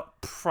sure. They're not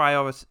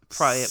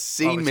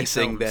Scene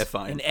missing, they're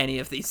fine. in any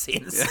of these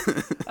scenes.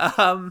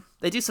 Yeah.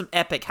 They do some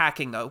epic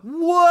hacking, though.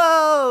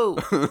 Whoa!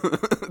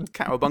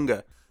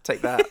 Cowabunga.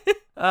 Take that.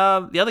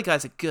 The other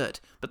guys are good,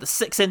 but the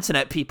 6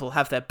 internet people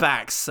have their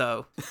backs,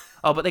 so...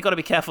 Oh, but they got to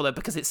be careful, though,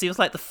 because it seems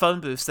like the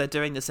phone booths they're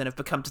doing this in have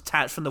become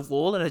detached from the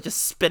wall and are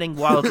just spinning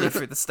wildly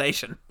through the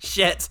station.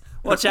 Shit.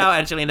 Watch out,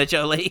 Angelina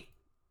Jolie.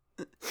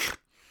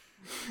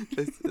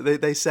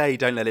 They say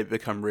don't let it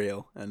become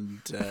real,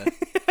 and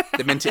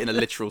they meant it in a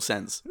literal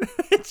sense.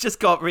 It just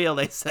got real,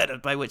 they said,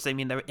 by which they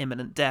mean there are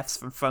imminent deaths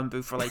from phone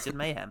booth-related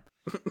mayhem.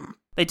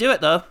 They do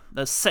it, though.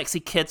 Those sexy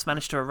kids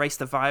manage to erase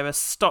the virus,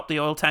 stop the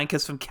oil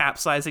tankers from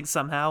capsizing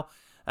somehow,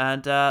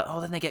 and,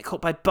 then they get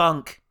caught by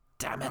Bunk.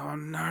 Damn it. Oh,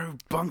 no.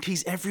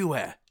 Bunkies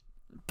everywhere.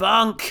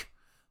 Bunk!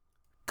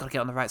 Gotta get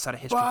on the right side of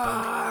history,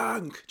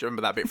 Bunk. Bunk! Do you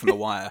remember that bit from The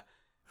Wire?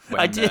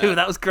 I do,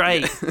 that was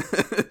great.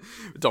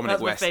 Dominic That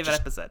was West. my favourite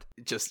episode.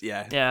 Just,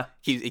 yeah. Yeah.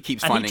 He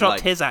keeps and finding, he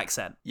dropped his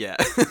accent. Yeah.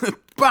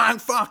 Bang,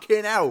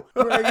 fucking hell.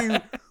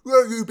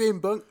 Where you been,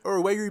 Bunk?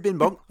 Or where you been,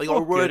 Bunk? I got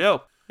a word.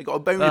 I got a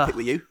bone to pick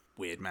with you.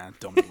 Weird man,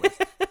 Dominic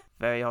West.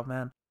 Very odd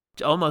man.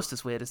 Almost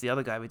as weird as the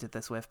other guy we did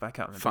this with, but I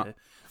can't remember.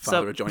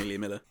 Father of Johnny Lee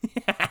Miller.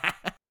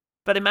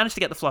 But he managed to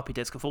get the floppy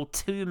disk with all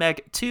 2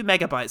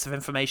 megabytes of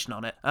information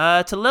on it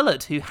to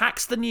Lillard, who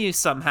hacks the news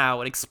somehow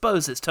and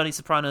exposes Tony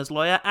Soprano's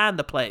lawyer and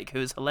the Plague, who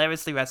is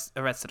hilariously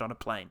arrested on a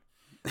plane.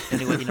 The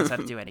only way he knows how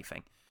to do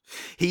anything.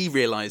 He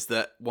realised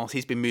that whilst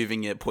he's been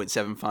moving at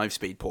 0.75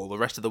 speed, Paul, the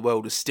rest of the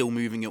world is still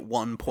moving at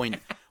 1.1.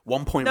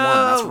 No!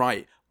 That's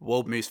right. The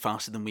world moves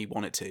faster than we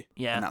want it to.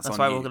 Yeah, and that's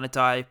why we're going to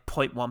die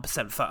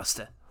 0.1%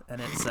 faster.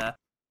 And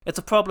it's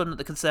a problem that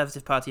the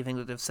Conservative Party of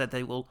England have said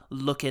they will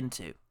look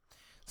into.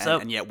 So,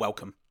 and yet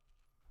welcome.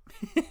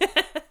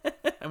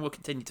 And will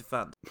continue to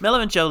fund.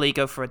 Miller and Jolie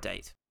go for a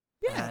date.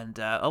 Yeah. And,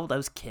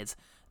 those kids.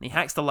 And he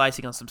hacks the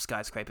lighting on some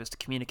skyscrapers to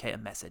communicate a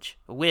message.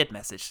 A weird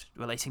message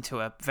relating to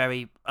a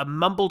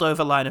mumbled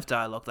over line of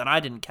dialogue that I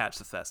didn't catch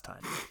the first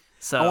time.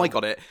 So, I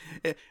got it.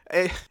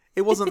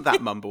 It wasn't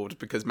that mumbled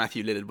because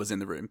Matthew Lillard was in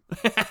the room.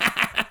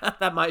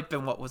 That might have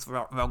been what was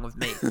wrong with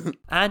me.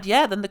 And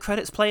yeah, then the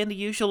credits play in the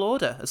usual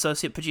order.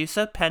 Associate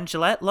producer, Penn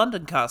Jillette,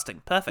 London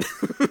casting. Perfect.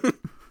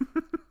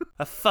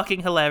 A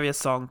fucking hilarious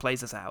song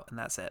plays us out, and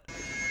that's it.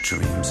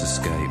 Dreams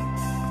escape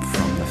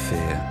from the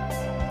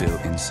fear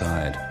built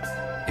inside.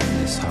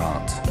 In this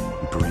heart,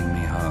 bring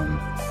me home.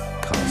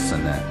 Cast a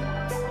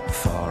net,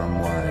 far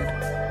and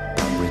wide,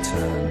 but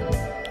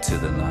return to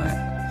the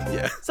night.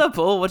 Yeah. So,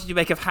 Paul, what did you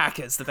make of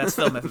Hackers, the best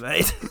film ever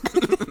made?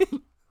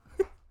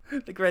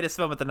 The greatest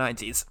film of the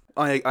 90s.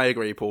 I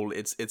agree, Paul.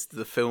 It's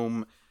the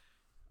film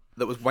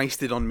that was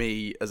wasted on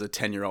me as a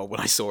 10-year-old when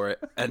I saw it,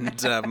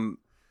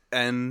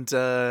 and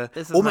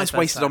almost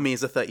wasted on me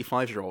as a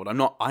 35-year-old.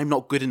 I'm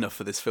not good enough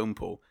for this film,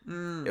 Paul.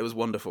 It was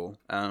wonderful.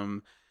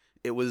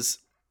 It was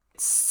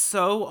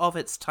so of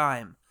its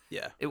time.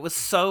 Yeah. It was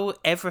so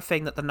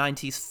everything that the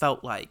 90s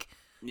felt like.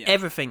 Yeah.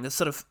 Everything, the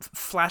sort of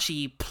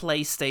flashy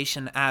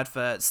PlayStation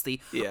adverts,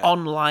 the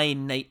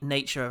online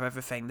nature of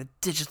everything, the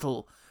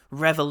digital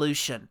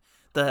revolution,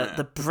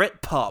 the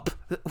Britpop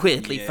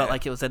weirdly felt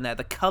like it was in there,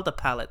 the color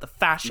palette, the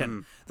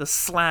fashion, the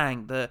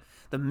slang, the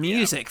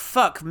music.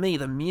 Fuck me,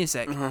 the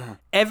music.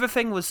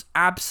 Everything was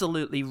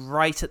absolutely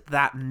right at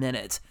that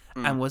minute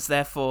and was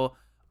therefore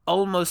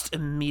almost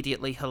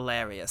immediately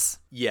hilarious.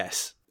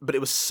 Yes, but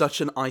it was such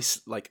an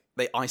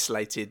they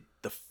isolated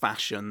the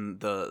fashion,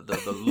 the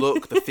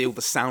look, the feel,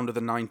 the sound of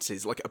the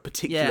 90s, like a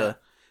particular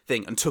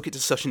thing, and took it to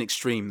such an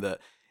extreme that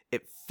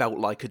it felt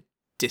like a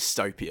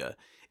dystopia.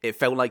 It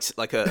felt like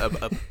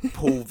a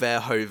Paul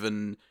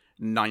Verhoeven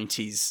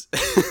 90s,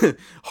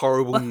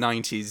 horrible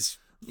 90s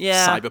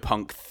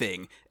cyberpunk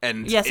thing.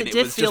 And yes, it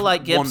did feel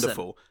like Gibson.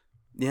 Wonderful.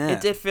 Yeah.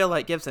 It did feel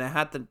like Gibson. It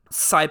had the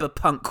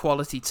cyberpunk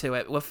quality to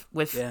it with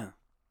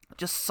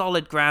just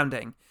solid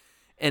grounding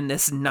in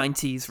this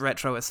 90s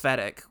retro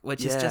aesthetic,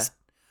 which is just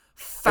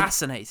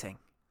fascinating.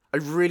 I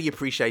really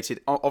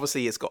appreciated.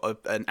 Obviously, it's got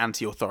an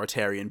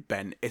anti-authoritarian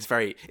bent. It's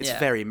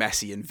very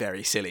messy and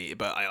very silly.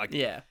 But I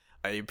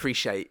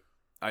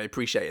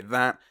appreciated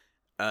that.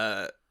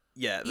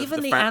 Yeah,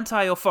 even the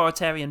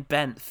anti-authoritarian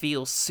bent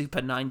feels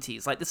super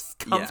 90s. Like, this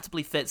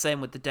comfortably fits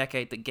in with the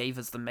decade that gave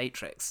us The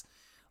Matrix.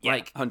 Yeah,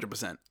 like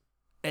 100%.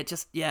 It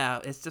just,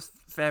 it's just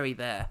very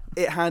there.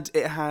 It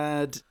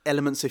had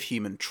elements of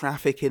human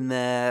traffic in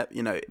there,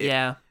 you know.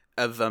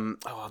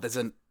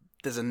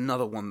 There's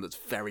another one that's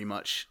very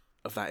much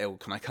of that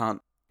ilk, and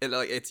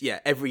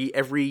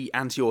every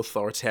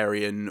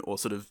anti-authoritarian or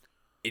sort of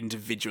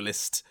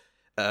individualist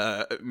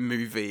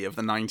movie of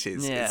the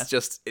 90s. Yeah.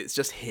 It's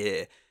just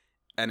here,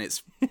 and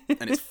it's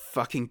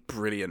fucking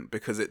brilliant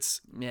because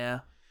it's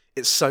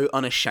so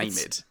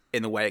unashamed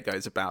in the way it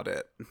goes about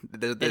it.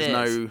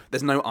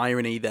 There's no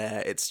irony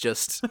there. It's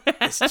just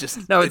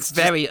no, it's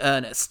very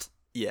earnest.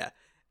 Yeah,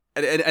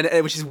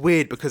 and which is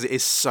weird because it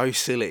is so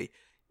silly.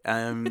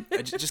 I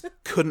just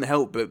couldn't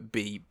help but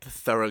be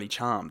thoroughly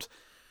charmed.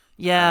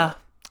 Yeah,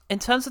 in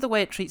terms of the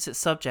way it treats its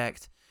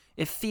subject,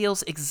 it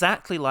feels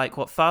exactly like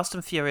what Fast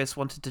and Furious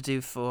wanted to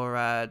do for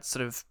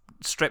sort of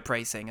strip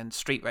racing and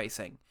street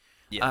racing.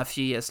 A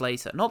few years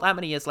later. Not that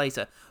many years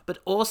later. But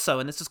also,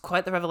 and this was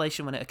quite the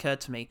revelation when it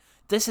occurred to me,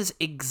 this is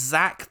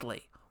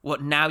exactly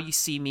what Now You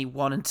See Me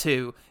 1 and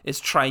 2 is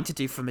trying to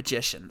do for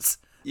magicians.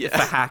 For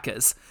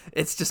hackers.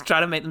 It's just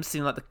trying to make them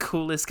seem like the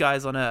coolest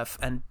guys on Earth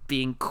and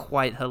being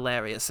quite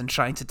hilarious and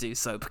trying to do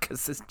so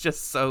because it's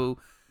just so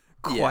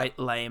quite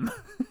lame.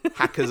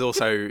 Hackers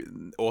also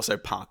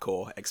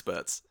parkour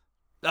experts.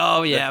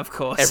 Oh yeah, of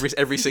course.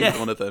 Every single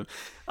one of them.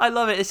 I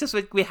love it. It's just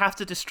we have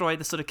to destroy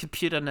the sort of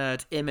computer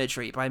nerd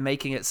imagery by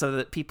making it so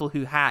that people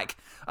who hack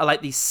are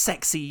like these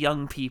sexy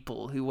young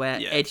people who wear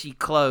edgy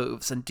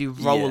clothes and do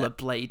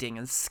rollerblading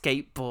and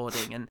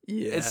skateboarding, and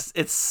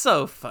it's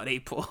so funny,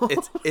 Paul.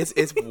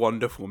 It's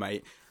wonderful,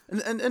 mate.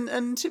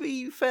 And to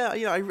be fair,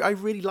 you know, I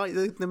really like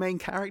the main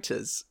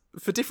characters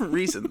for different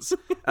reasons.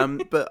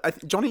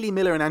 But Johnny Lee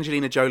Miller and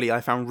Angelina Jolie I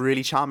found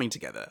really charming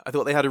together. I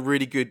thought they had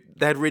really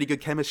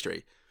good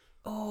chemistry.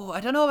 Oh, I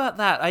don't know about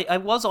that. I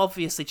was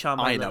obviously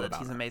charmed by Lillard.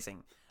 He's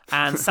amazing.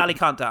 And Sally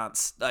Can't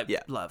Dance. I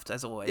loved,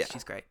 as always. Yeah.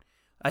 She's great.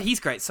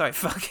 He's great. Sorry,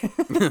 fuck.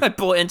 I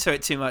bought into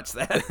it too much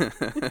there.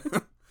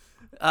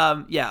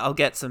 I'll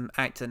get some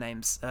actor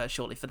names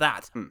shortly for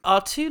that.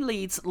 Our two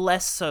leads,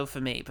 less so for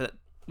me, but,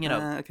 you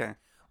know, okay.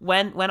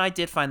 When I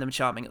did find them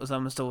charming, it was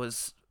almost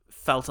always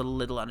felt a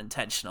little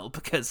unintentional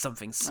because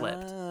something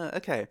slipped.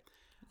 Okay.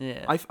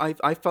 Yeah.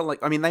 I felt like,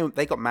 I mean,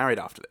 they got married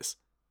after this.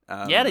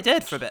 Yeah, they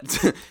did for a bit.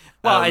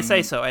 Well, I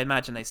say so. I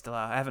imagine they still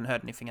are. I haven't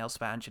heard anything else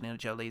about Angelina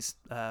Jolie's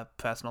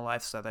personal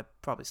life, so they're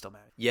probably still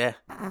married. Yeah.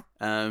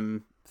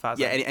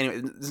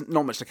 Anyway, there's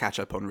not much to catch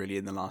up on really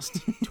in the last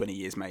 20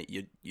 years, mate.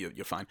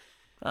 You're fine.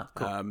 Oh,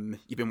 cool.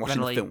 You've been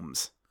watching the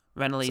films.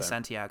 Renly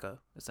Santiago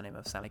is the name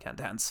of Sally Can't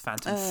Dance,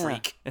 Phantom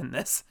Freak in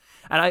this.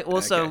 And I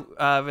also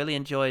really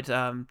enjoyed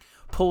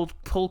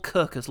Paul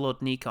Cook as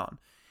Lord Nikon.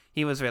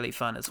 He was really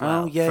fun as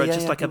well.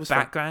 Just like a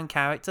background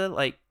character,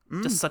 like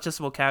just such a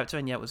small character,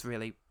 and yet was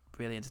really,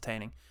 really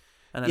entertaining.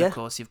 And then, of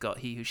course, you've got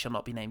He Who Shall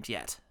Not Be Named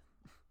Yet.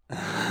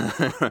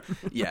 But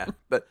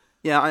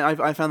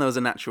I found there was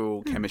a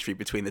natural chemistry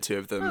between the two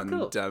of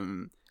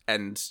them,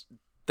 and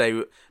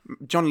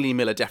Johnny Lee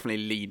Miller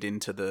definitely lead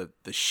into the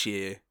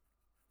sheer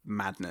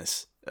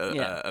madness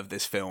of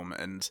this film,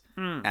 and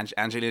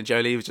Angelina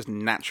Jolie was just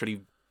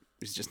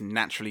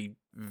naturally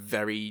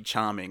very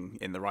charming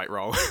in the right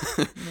role.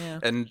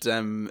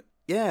 And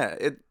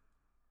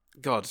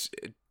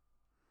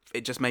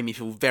it just made me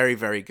feel very,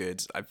 very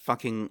good. I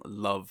fucking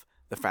love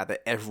the fact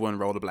that everyone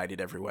rollerbladed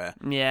everywhere.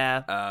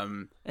 Yeah.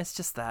 It's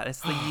just that.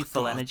 It's the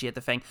youthful energy of the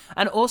thing.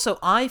 And also,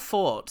 I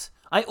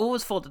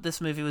always thought that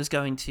this movie was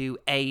going to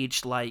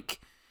age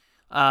like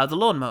The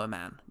Lawnmower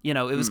Man. You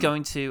know, it was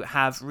going to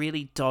have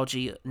really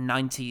dodgy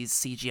 90s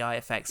CGI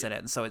effects in it,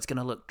 and so it's going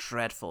to look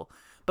dreadful.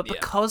 But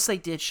because they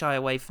did shy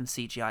away from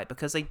CGI,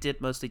 because they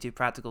did mostly do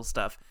practical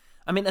stuff,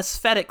 I mean,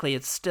 aesthetically,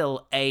 it's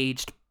still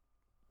aged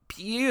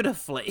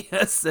beautifully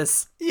as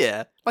this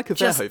like a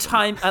just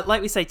time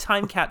like we say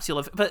time capsule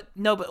of but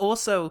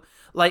also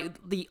like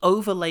the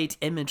overlaid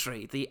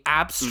imagery, the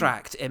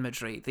abstract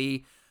imagery,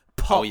 the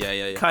pop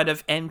kind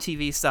of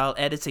MTV style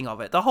editing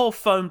of it, the whole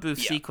phone booth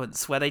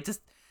sequence where they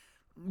just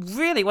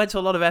really went to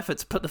a lot of effort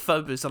to put the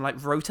phone booths on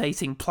like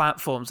rotating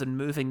platforms and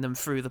moving them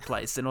through the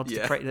place in order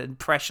to create an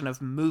impression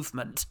of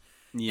movement.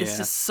 It's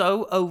just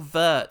so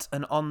overt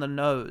and on the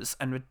nose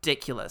and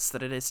ridiculous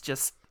that it is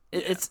just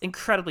it's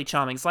incredibly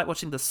charming. It's like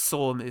watching the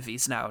Saw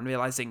movies now and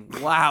realizing,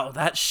 wow,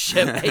 that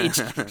shit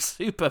aged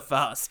super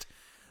fast.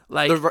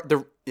 Like,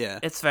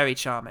 it's very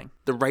charming.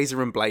 The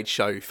Razor and Blade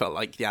show felt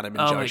like the Adam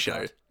and Joe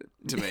show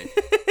to me.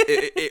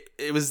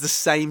 It was the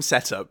same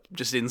setup,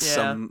 just in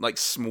some like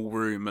small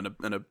room and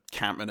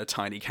a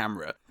tiny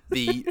camera.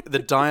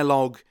 The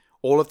dialogue,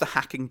 all of the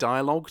hacking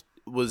dialogue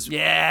was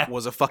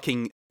a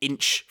fucking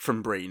inch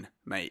from Breen,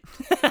 mate.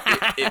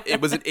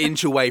 It was an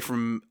inch away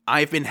from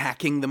I've been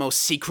hacking the most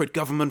secret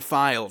government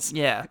files.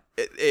 Yeah.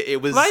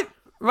 It was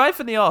Right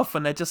from the off,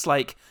 when they're just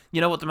like, you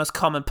know what the most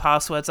common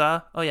passwords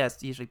are? Oh yeah,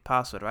 it's usually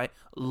password, right?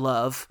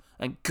 Love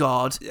and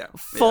God. Yeah.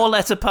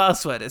 4-letter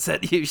password is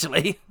it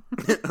usually?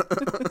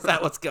 Is that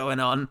what's going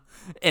on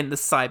in the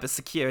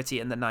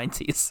cybersecurity in the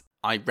 90s?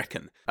 I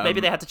reckon.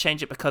 Maybe they had to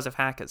change it because of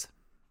hackers.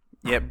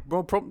 Yeah,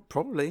 well,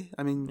 probably.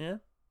 I mean, Yeah.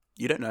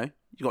 you don't know.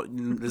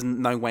 There's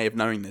no way of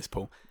knowing this,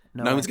 Paul.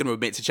 No one's going to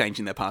admit to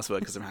changing their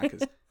password because of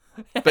hackers.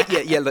 But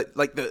yeah,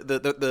 like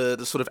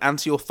the sort of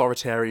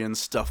anti-authoritarian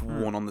stuff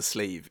worn on the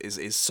sleeve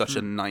is such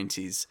a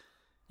 90s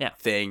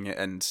thing,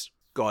 and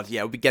God,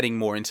 yeah, we'll be getting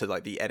more into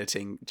like the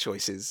editing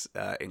choices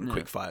in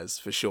Quickfires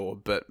for sure.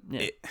 But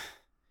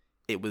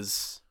it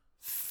was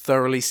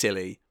thoroughly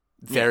silly,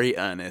 very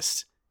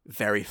earnest,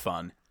 very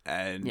fun,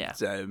 and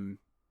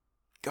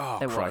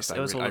God, Christ, I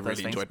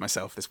really enjoyed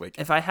myself this week.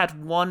 If I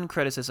had one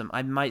criticism,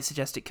 I might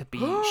suggest it could be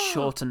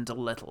shortened a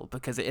little,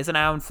 because it is an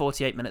hour and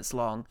 48 minutes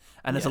long,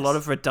 and there's a lot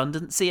of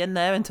redundancy in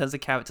there in terms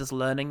of characters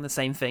learning the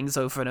same things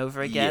over and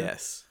over again.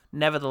 Yes.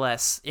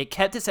 Nevertheless, it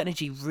kept its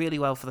energy really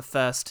well for the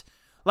first,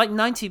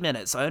 90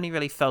 minutes. I only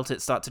really felt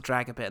it start to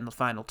drag a bit in the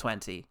final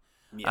 20.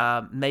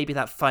 Yeah. Maybe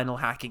that final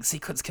hacking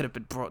sequence could have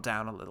been brought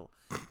down a little.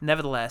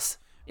 Nevertheless,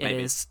 it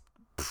is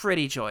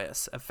pretty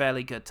joyous, a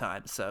fairly good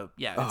time. So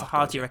yeah, it's a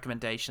hearty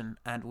recommendation,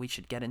 and we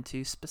should get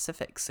into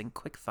specifics in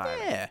Quickfire.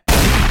 Yeah.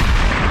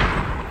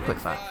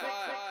 Quickfire.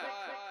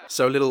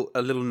 So a little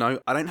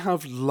note. I don't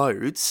have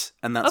loads,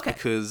 and that's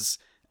because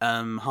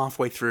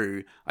halfway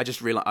through, I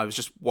just realized I was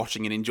just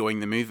watching and enjoying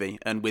the movie,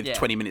 and with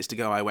 20 minutes to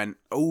go, I went,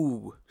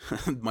 "Oh,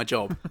 my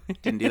job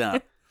didn't do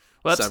that."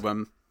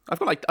 So I've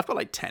got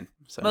like 10.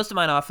 So. Most of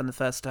mine are from the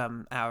first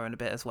hour and a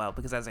bit as well,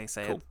 because as I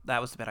say, that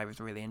was the bit I was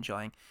really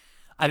enjoying.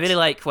 I really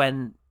like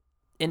when,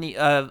 in the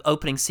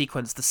opening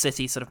sequence, the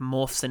city sort of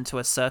morphs into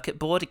a circuit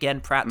board, again,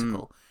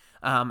 practical,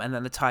 and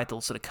then the title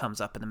sort of comes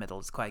up in the middle.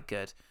 It's quite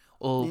good.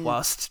 All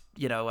whilst,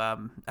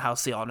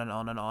 Halcyon and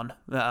On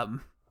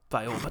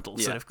by Orbital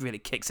sort of really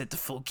kicks into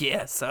full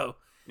gear, so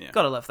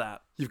gotta love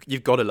that.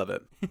 You've got to love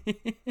it.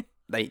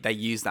 They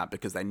used that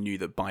because they knew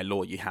that by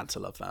law you had to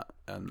love that,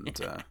 and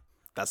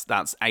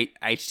that's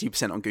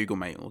 82% on Google,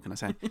 mate. What can I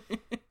say?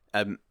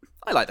 I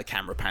like the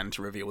camera pan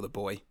to reveal the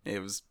boy.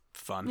 It was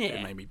fun.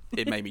 Yeah.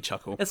 It made me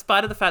chuckle. In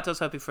spite of the fact I was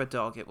hoping for a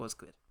dog, it was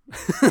good.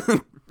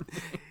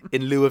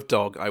 In lieu of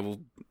dog, I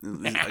will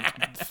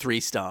 3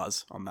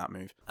 stars on that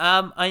move.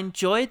 I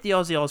enjoyed the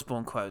Ozzy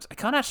Osbourne quote. I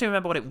can't actually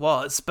remember what it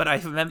was, but I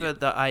remember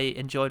that I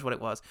enjoyed what it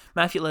was.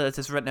 Matthew Lillard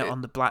has written it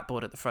on the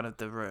blackboard at the front of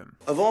the room.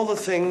 Of all the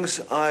things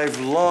I've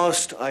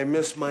lost, I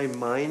miss my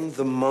mind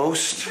the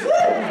most.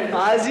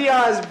 Ozzy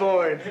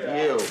Osbourne.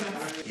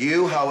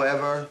 You,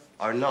 however,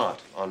 are not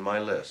on my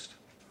list.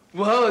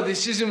 Whoa,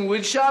 this isn't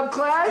woodshop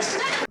class?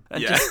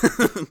 And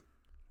just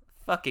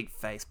fucking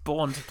face.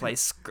 Born to play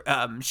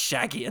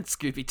Shaggy and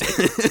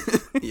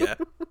Scooby-Doo. Yeah.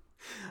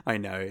 I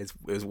know, it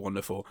was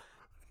wonderful.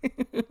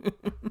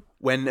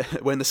 When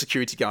the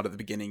security guard at the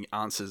beginning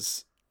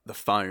answers the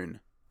phone,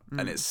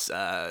 and it's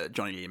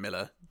Johnny Lee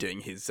Miller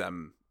doing his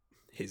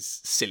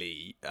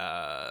silly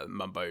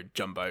mumbo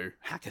jumbo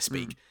hacker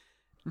speak,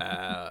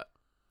 the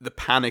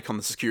panic on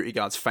the security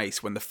guard's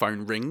face when the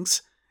phone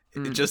rings.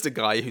 Just a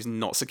guy who's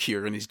not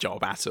secure in his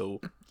job at all.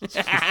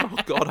 Oh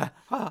God,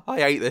 I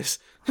hate this.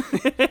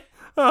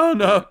 Oh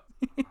no.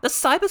 The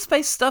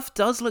cyberspace stuff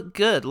does look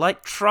good,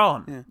 like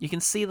Tron. Yeah. You can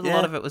see that a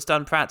lot of it was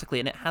done practically,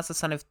 and it has a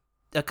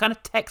kind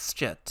of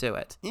texture to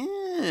it.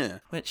 Yeah.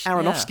 Which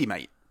Aronofsky,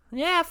 mate.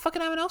 Yeah,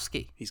 fucking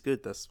Aronofsky. He's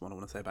good. That's what I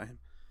want to say about him.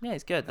 Yeah,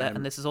 he's good.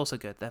 And this is also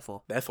good,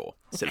 therefore.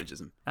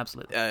 Syllogism.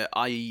 Absolutely.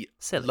 I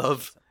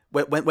love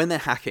when they're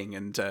hacking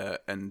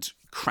and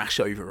Crash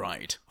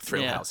Override.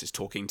 Thrillhouse is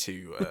talking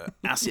to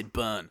Acid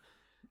Burn.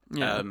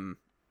 Yeah.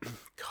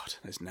 God,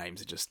 those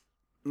names are just.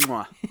 They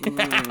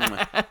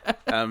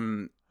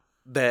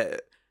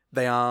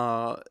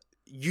are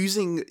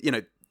using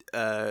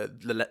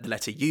the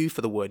letter U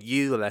for the word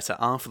U, the letter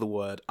R for the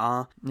word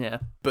R. Yeah.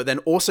 But then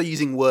also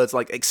using words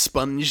like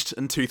expunged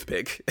and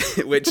toothpick,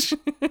 which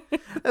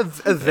are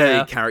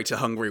very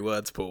character-hungry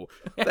words, Paul.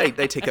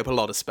 They take up a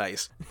lot of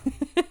space.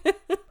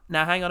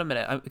 Now, hang on a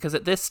minute, because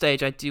at this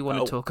stage I do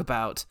want to talk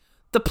about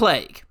the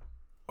Plague.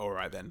 All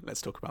right, then.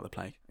 Let's talk about the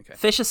Plague. Okay.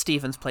 Fisher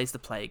Stevens plays the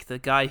Plague, the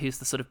guy who's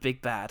the sort of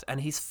big bad,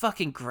 and he's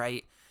fucking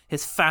great.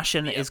 His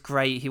fashion is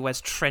great. He wears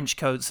trench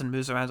coats and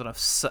moves around on a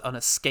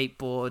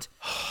skateboard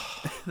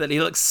that he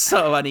looks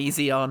so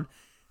uneasy on.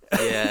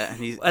 Yeah, and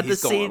he's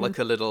got like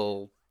a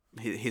little...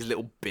 his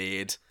little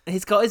beard.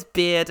 He's got his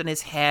beard and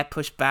his hair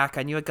pushed back.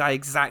 I knew a guy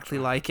exactly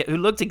like it, who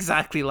looked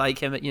exactly like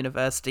him at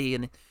university,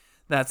 and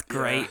that's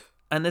great. Yeah.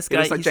 And this guy...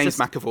 He looks like James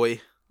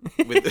McAvoy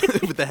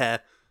with the hair.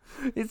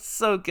 It's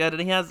so good,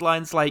 and he has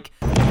lines like...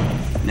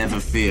 Never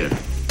fear.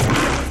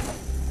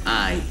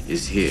 I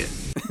is here.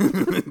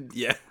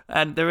 Yeah.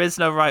 And there is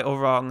no right or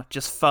wrong,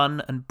 just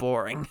fun and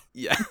boring.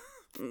 Yeah.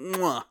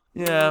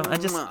 Yeah,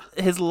 and just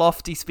his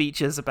lofty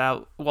speeches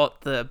about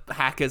what the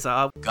hackers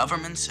are.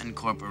 Governments and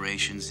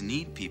corporations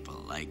need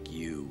people like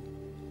you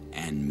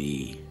and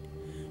me.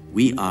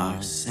 We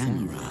are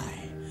samurai,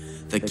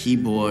 the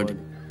keyboard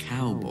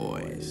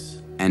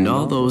cowboys. And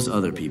all those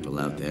other people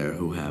out there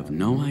who have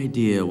no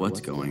idea what's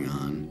going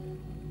on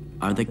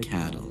are the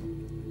cattle.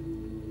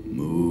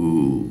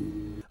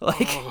 Moo.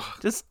 Like,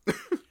 just...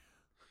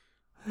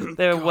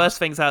 There are worse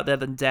things out there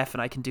than death,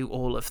 and I can do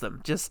all of them.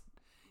 Just...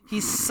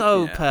 He's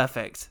so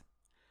perfect.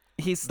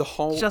 He's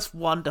just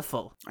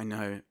wonderful. I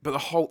know, but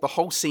the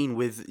whole scene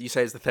with, you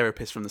say, is the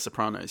therapist from The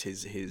Sopranos.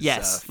 His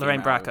yes,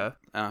 Lorraine Bracco.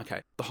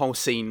 Okay, the whole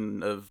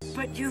scene of.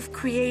 But you've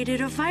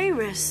created a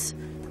virus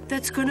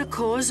that's going to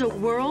cause a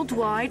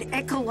worldwide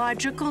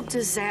ecological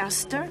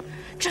disaster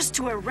just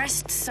to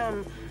arrest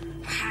some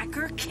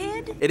hacker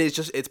kid. It's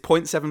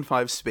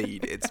 0.75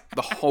 speed. It's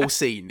the whole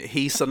scene.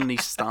 He suddenly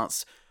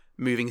starts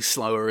moving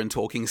slower and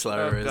talking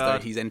slower as though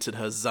he's entered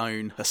her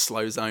zone, her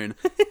slow zone.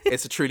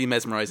 It's a truly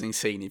mesmerizing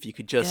scene. If you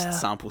could just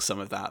sample some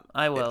of that,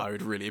 I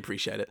would really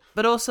appreciate it.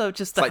 But also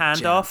just the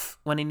handoff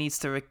when he needs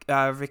to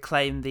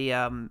reclaim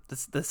the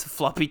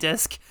floppy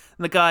disk.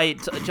 And the guy,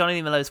 Johnny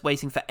Lee Miller, is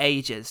waiting for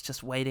ages,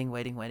 just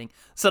waiting.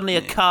 Suddenly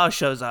a car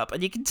shows up,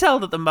 and you can tell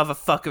that the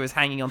motherfucker is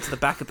hanging onto the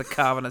back of the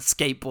car on a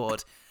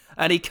skateboard.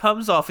 And he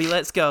comes off, he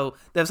lets go.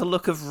 There's a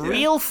look of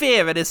real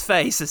fear in his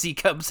face as he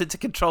comes into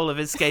control of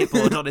his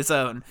skateboard on his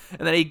own.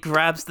 And then he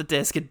grabs the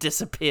disc and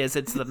disappears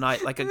into the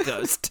night like a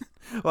ghost,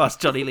 whilst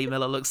Johnny Lee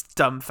Miller looks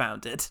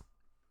dumbfounded.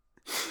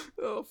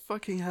 Oh,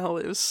 fucking hell,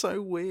 it was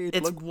so weird.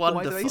 It's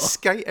wonderful. Why do they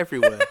skate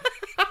everywhere?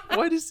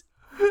 Why does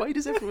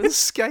everyone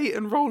skate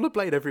and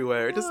rollerblade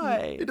everywhere?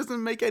 It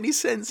doesn't make any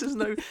sense.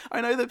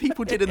 I know that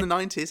people did in the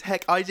 90s.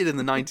 Heck, I did in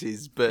the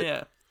 90s,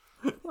 but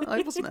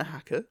I wasn't a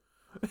hacker.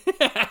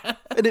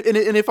 and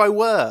if I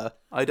were,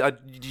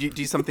 I'd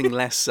do something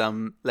less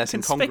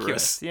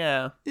incongruous.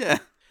 Yeah.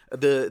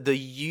 The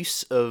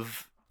use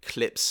of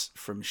clips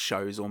from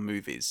shows or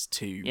movies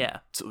to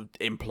sort of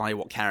imply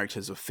what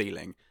characters are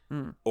feeling,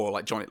 or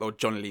like Johnny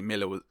Lee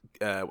Miller was,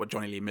 what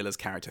Johnny Lee Miller's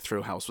character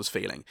Thrillhouse was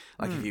feeling.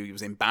 Like if he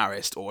was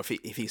embarrassed, or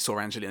if he saw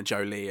Angelina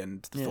Jolie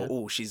and thought,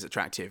 oh, she's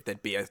attractive,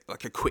 there'd be a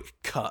quick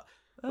cut,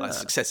 like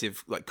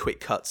successive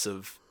quick cuts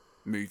of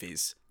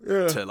movies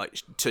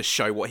to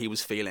show what he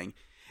was feeling.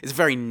 It's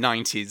very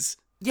 90s.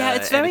 Yeah,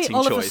 it's very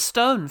Oliver choice.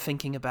 Stone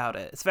thinking about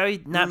it. It's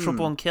very Natural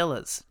Born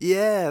Killers.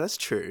 Yeah, that's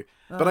true.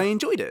 But I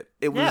enjoyed it.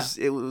 It was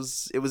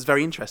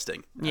very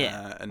interesting.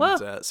 Yeah,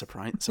 and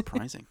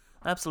surprising.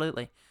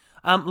 Absolutely.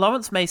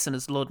 Lawrence Mason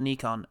as Lord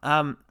Nikon.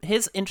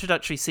 His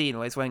introductory scene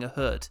where he's wearing a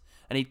hood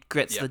and he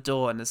grits the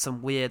door and there's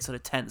some weird sort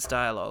of tense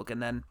dialogue,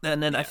 and then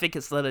I think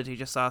it's Lillard who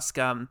just asks,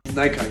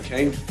 Nikon,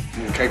 Kane.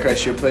 Can I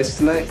crash your place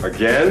tonight?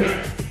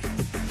 Again?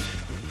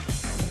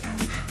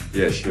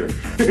 Yeah, sure.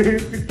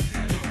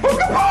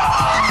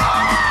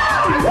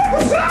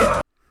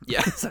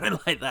 Yeah, something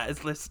like that.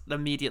 It's just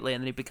immediately,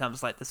 and then he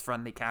becomes like this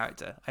friendly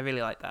character. I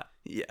really like that.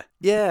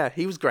 Yeah,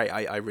 he was great.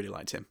 I really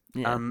liked him.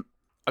 Yeah.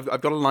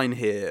 I've got a line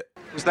here.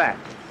 Who's that?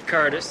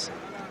 Curtis.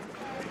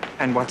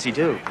 And what's he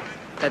do?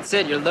 That's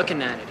it, you're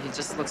looking at it. He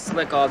just looks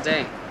slick all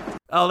day.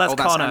 Oh, that's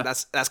Connor.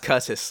 That's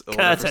Curtis.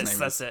 Curtis,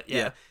 that's it,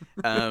 yeah.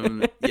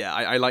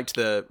 I liked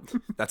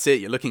that's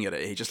it, you're looking at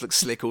it. He just looks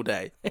slick all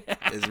day.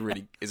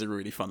 Is a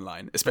really fun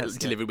line, especially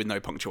delivered with no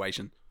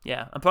punctuation.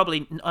 Yeah, and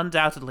probably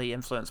undoubtedly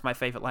influenced my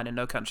favourite line in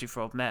No Country for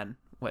Old Men,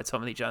 where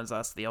Tommy Lee Jones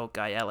asks the old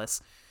guy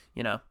Ellis,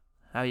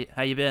 how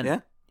you been?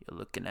 Yeah. You're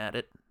looking at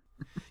it.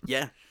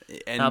 Yeah.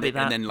 And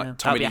then like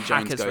Tommy Lee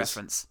Jones goes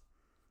reference.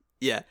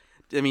 Yeah.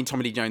 I mean,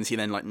 Tommy Lee Jones, he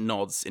then like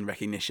nods in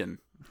recognition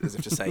as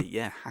if to say,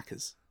 yeah,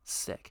 hackers.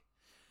 Sick.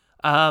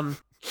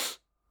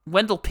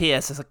 Wendell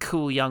Pierce is a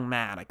cool young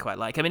man I quite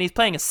like. I mean, he's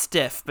playing a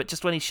stiff, but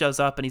just when he shows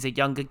up and he's a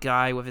younger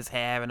guy with his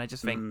hair, and I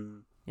just think,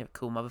 you're a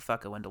cool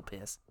motherfucker, Wendell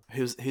Pierce.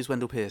 Who's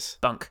Wendell Pierce?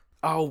 Bunk.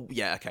 Oh,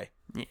 yeah, okay.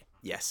 Yeah.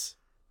 Yes.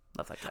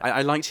 Love that guy.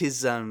 I liked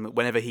his,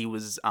 whenever he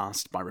was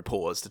asked by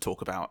reporters to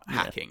talk about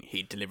hacking,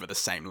 he'd deliver the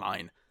same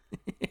line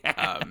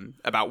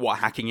about what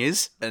hacking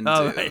is, and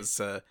it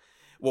was,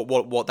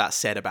 what that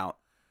said about.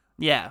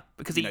 Yeah,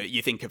 because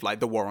you think of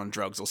like the war on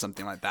drugs or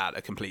something like that,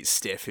 a complete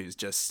stiff who's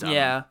just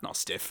not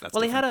stiff. That's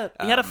he had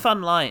a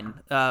fun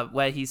line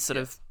where he's sort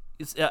of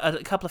a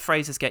couple of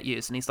phrases get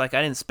used, and he's like,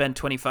 "I didn't spend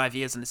 25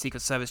 years in the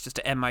Secret Service just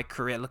to end my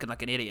career looking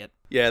like an idiot."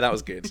 Yeah, that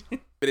was good.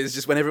 But it's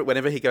just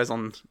whenever he goes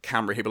on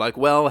camera, he'd be like,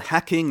 "Well,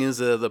 hacking is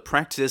the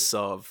practice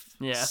of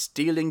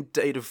stealing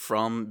data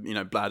from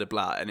blah blah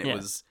blah," and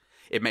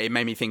it made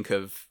me think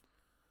of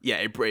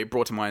it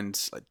brought to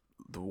mind like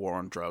the war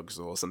on drugs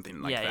or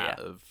something like that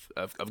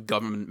of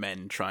government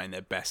men trying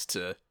their best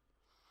to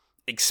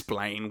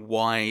explain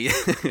why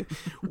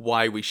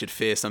we should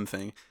fear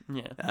something.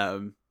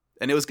 And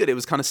it was good. It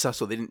was kind of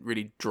subtle. They didn't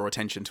really draw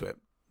attention to it.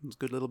 It was a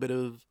good little bit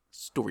of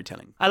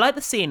storytelling. I like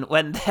the scene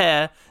when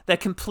they're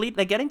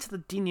getting to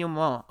the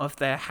denouement of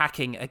their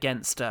hacking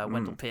against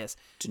Wendell Pierce.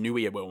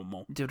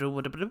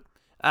 Denouement.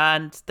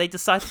 And they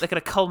decide that they're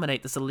going to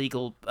culminate this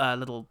illegal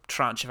little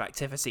tranche of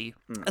activity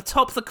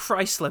atop the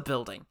Chrysler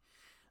building.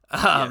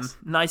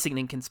 Nice and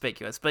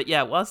inconspicuous. But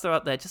yeah, whilst they're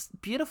up there,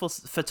 just beautiful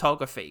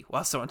photography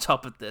whilst they're on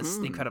top of this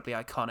incredibly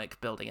iconic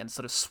building, and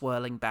sort of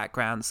swirling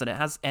backgrounds, and it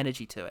has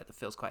energy to it that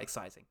feels quite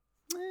exciting.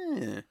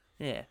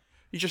 Yeah.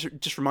 You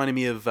just reminded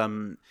me of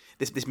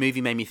this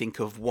movie made me think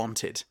of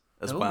Wanted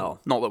as well.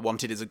 Not that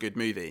Wanted is a good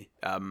movie.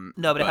 No,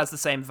 but it has the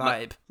same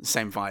vibe.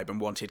 Same vibe, and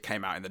Wanted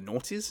came out in the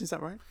noughties, is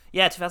that right?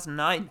 Yeah,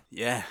 2009.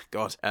 Yeah,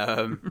 God.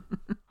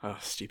 Oh,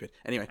 stupid.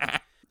 Anyway,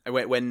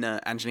 when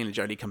Angelina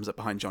Jolie comes up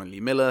behind Johnny Lee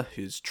Miller,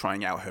 who's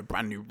trying out her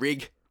brand new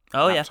rig,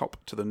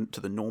 laptop to the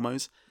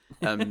normos,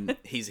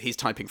 he's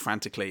typing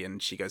frantically,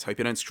 and she goes, "Hope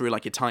you don't screw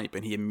like you type,"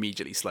 and he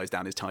immediately slows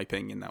down his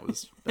typing, and that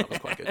was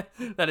quite good.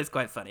 That is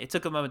quite funny. It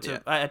took a moment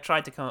to. I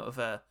tried to come up with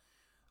a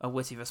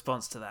witty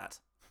response to that.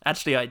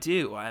 Actually, I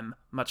do. I'm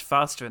much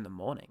faster in the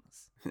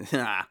mornings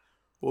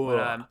when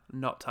I'm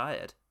not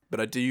tired. But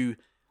I do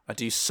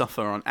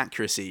suffer on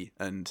accuracy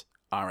and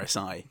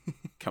RSI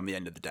come the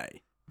end of the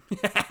day.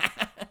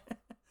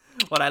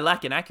 What I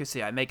lack in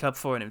accuracy, I make up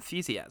for in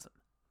enthusiasm.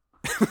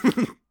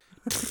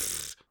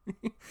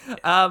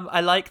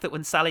 I like that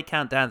when Sally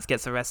Count Dance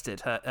gets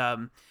arrested,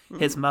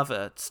 his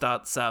mother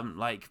starts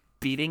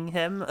beating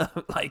him,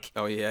 he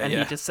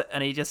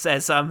just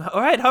says, "All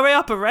right, hurry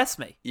up, arrest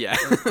me." Yeah,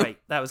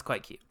 that was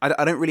quite cute.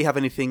 I don't really have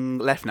anything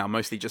left now.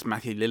 Mostly just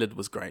Matthew Lillard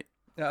was great.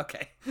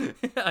 Okay,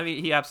 I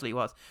mean he absolutely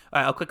was.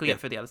 All right, I'll quickly get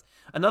through the others.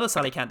 Another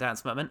Sally Can't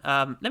Dance moment.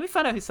 Let me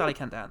find out who Sally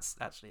Can't Dance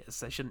actually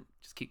is. I shouldn't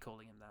just keep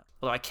calling him that.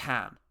 Although I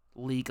can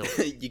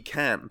legally. You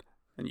can,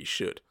 and you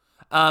should.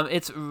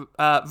 It's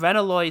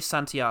Renaloy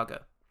Santiago.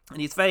 And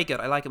he's very good.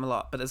 I like him a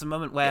lot. But there's a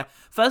moment where,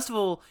 first of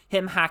all,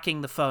 him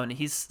hacking the phone.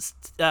 He's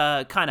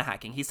kind of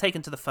hacking. He's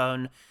taken to the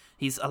phone.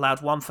 He's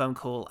allowed one phone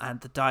call,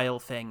 and the dial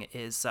thing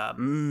is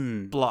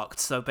blocked.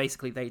 So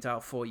basically, they dial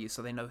for you,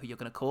 so they know who you're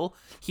going to call.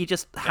 He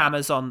just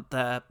hammers on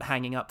the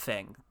hanging up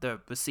thing,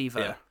 the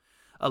receiver,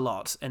 a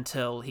lot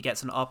until he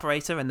gets an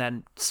operator, and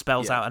then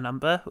spells out a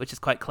number, which is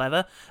quite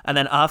clever. And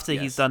then after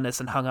he's done this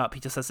and hung up, he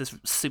just has this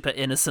super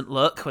innocent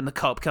look when the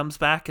cop comes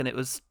back, and it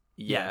was.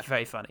 Yeah,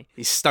 very funny.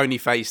 He's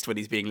stony-faced when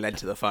he's being led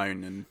to the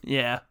phone, and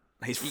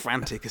he's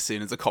frantic as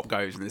soon as the cop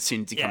goes, and as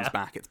soon as he comes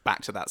back, it's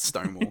back to that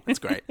stone wall. It's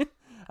great.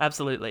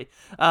 Absolutely.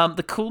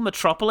 The cool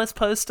Metropolis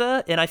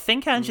poster in, I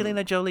think,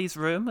 Angelina Jolie's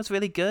room was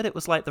really good. It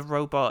was like the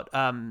robot,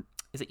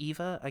 is it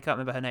Eva? I can't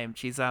remember her name.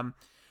 She's,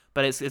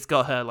 but it's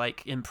got her,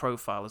 like, in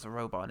profile as a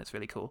robot, and it's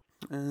really cool.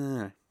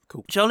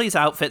 Cool. Jolie's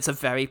outfits are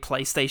very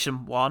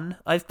PlayStation 1,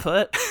 I've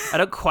put. I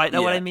don't quite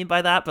know what I mean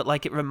by that, but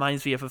like it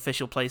reminds me of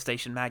official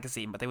PlayStation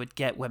magazine, where they would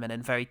get women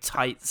in very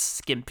tight,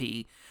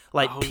 skimpy,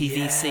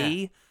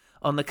 PVC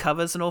on the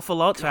covers an awful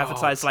lot to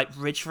advertise like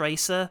Ridge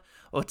Racer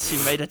or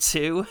Tomb Raider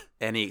 2.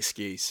 Any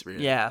excuse,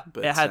 really. Yeah,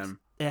 but it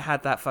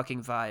had that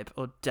fucking vibe,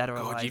 or Dead or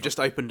Alive. God, you just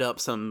opened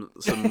up some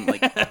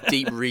like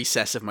deep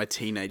recess of my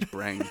teenage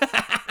brain.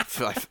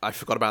 I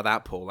forgot about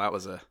that, Paul. That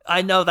was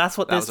I know, that's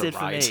what this did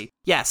for me.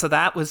 Yeah, so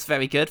that was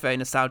very good, very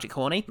nostalgic,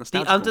 horny.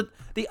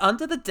 The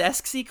under the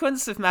desk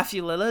sequence of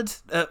Matthew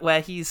Lillard,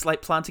 where he's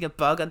like planting a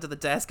bug under the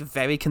desk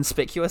very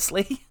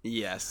conspicuously.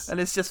 Yes. And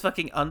it's just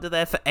fucking under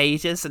there for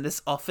ages, and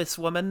this office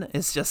woman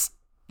is just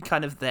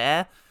kind of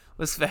there.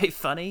 Was very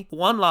funny.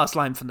 One last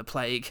line from The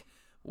Plague.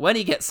 When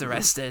he gets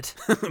arrested,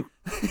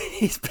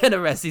 he's been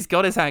arrested, he's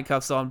got his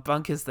handcuffs on,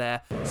 Bunker's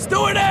there.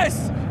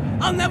 Stewardess!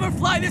 I'll never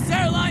fly this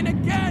airline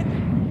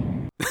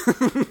again!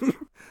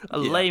 A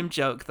lame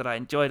joke that I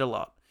enjoyed a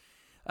lot.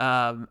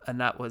 And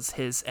that was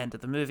his end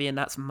of the movie, and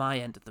that's my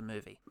end of the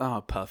movie.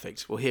 Oh,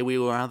 perfect. Well, here we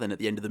are then at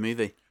the end of the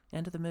movie.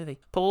 End of the movie.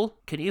 Paul,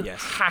 can you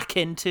hack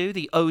into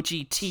the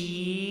OG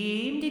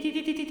team?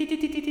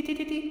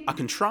 I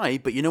can try,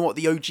 but you know what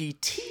the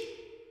OG team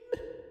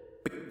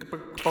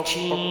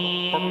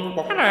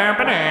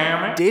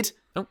did?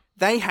 Oh.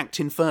 They hacked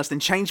in first and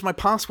changed my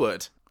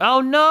password. Oh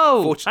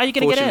no! How are you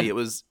going to get in? It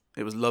was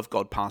Love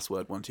God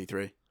password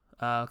 123.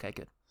 Okay,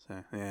 good.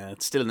 So yeah,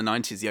 it's still in the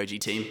 90s, the OG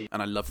team,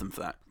 and I love them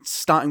for that.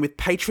 Starting with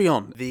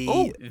Patreon,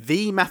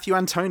 the Matthew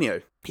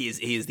Antonio. He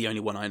is the only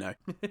one I know.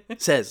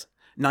 Says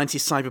 90s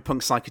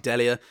cyberpunk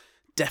psychedelia,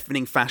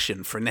 deafening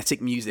fashion, frenetic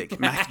music,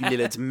 Matthew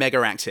Lillard's mega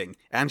acting,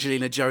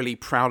 Angelina Jolie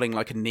prowling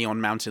like a neon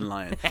mountain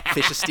lion,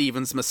 Fisher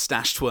Stevens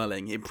mustache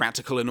twirling,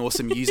 impractical and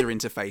awesome user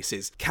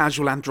interfaces,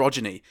 casual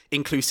androgyny,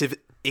 inclusivity.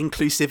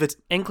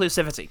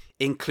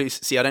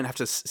 See, I don't have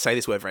to say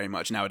this word very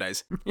much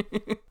nowadays.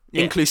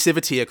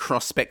 Inclusivity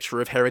across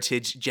spectra of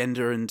heritage,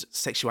 gender, and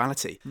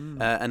sexuality.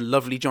 And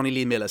lovely Johnny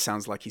Lee Miller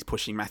sounds like he's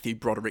pushing Matthew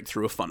Broderick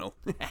through a funnel.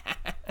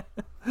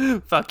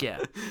 Fuck yeah.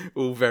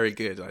 All very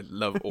good. I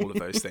love all of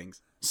those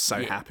things.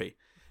 So happy.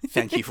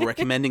 Thank you for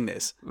recommending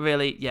this.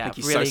 Really, yeah, Thank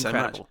you really so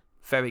incredible. much.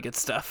 Very good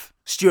stuff.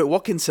 Stuart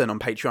Watkinson on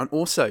Patreon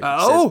also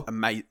says,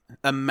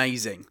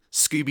 amazing.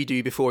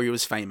 Scooby-Doo before he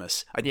was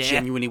famous. I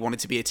genuinely wanted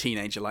to be a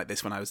teenager like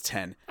this when I was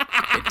 10.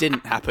 It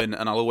didn't happen,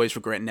 and I'll always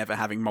regret never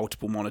having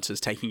multiple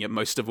monitors taking up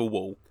most of a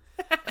wall.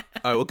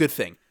 Oh, well, good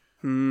thing.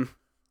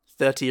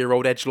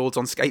 30-year-old edgelords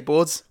on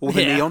skateboards, all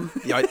the neon.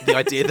 The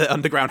idea that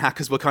underground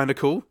hackers were kind of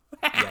cool.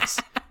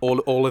 Yes.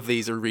 All of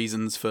these are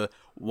reasons for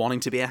wanting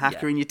to be a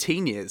hacker in your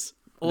teen years.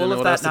 All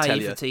of that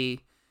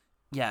naivety.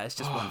 Yeah, it's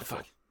just wonderful.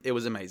 Fuck. It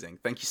was amazing.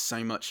 Thank you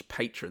so much,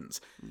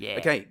 patrons. Yeah.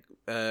 Okay,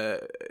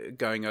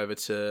 going over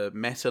to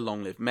Meta,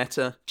 long live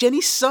Meta.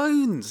 Jenny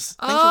Soanes.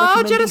 Thanks for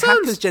recommending Jenny Soanes.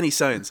 hackers, Jenny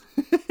Soanes.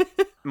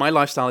 My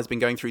lifestyle has been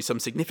going through some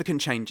significant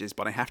changes,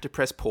 but I have to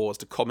press pause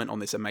to comment on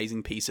this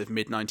amazing piece of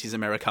mid-90s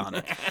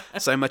Americana.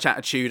 So much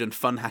attitude and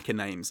fun hacker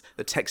names.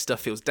 The tech stuff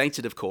feels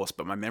dated, of course,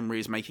 but my memory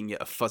is making it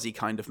a fuzzy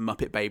kind of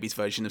Muppet Babies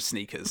version of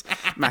Sneakers.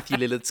 Matthew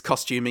Lillard's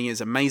costuming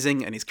is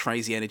amazing, and his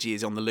crazy energy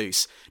is on the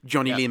loose.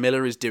 Johnny Lee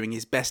Miller is doing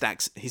his best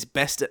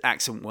at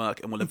accent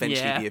work and will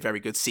eventually be a very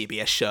good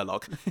CBS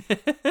Sherlock.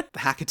 The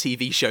hacker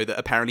TV show that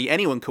apparently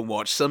anyone can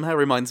watch somehow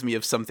reminds me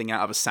of something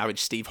out of a Savage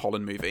Steve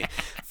Holland movie.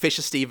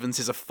 Fisher Stevens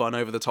is a fun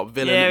over-the-top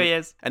villain. Yeah, he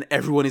is. And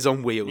everyone is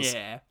on wheels.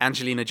 Yeah.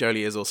 Angelina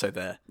Jolie is also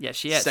there. Yeah,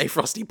 she is. Stay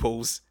frosty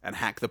pools and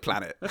hack the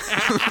planet.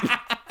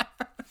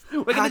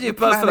 We're going to do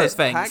both of those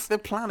things. Hack the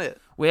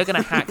planet. We're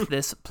going to hack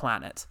this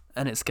planet,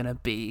 and it's going to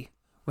be...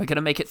 We're going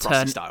to make it Frosty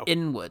turn style.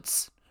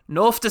 Inwards.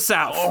 North to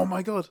south. Oh,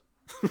 my God.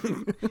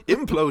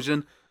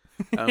 Implosion.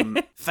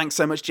 Thanks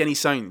so much, Jenny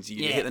Soanes.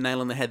 You hit the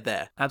nail on the head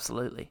there.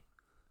 Absolutely.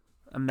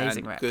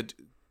 Amazing and rap.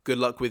 Good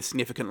luck with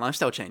significant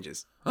lifestyle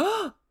changes.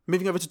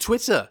 Moving over to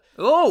Twitter.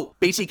 Oh!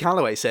 BT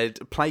Calloway said,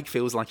 Plague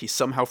feels like he's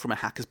somehow from a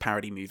Hackers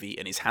parody movie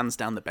and is hands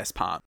down the best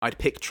part. I'd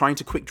pick trying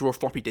to quick draw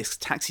floppy disks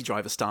Taxi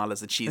Driver style as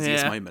the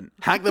cheesiest moment.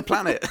 Hack the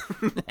planet.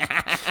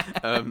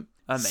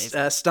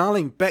 Amazing.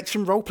 Starling, Bex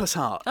from Roll Plus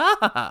Heart.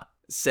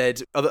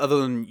 Said,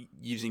 other than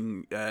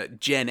using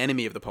Jen,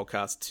 enemy of the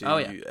podcast,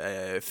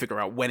 to figure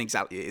out when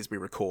exactly it is we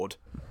record,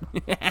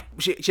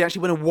 she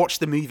actually went and watched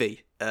the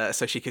movie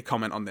so she could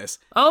comment on this.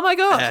 Oh my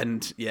God!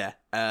 And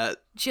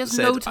she has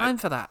no time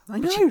for that. I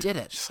know. But she did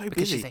it. She's so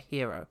because busy. she's a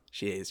hero.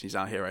 She is. She's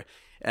our hero.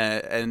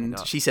 And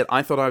she said,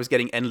 I thought I was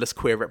getting endless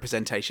queer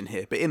representation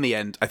here, but in the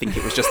end, I think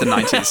it was just the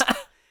 90s.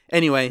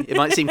 Anyway, it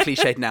might seem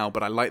cliched now,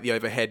 but I like the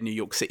overhead New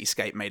York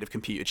cityscape made of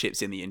computer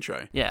chips in the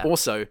intro. Yeah.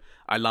 Also,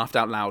 I laughed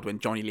out loud when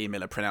Johnny Lee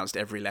Miller pronounced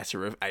every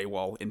letter of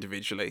AWOL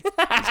individually.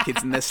 These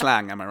kids and their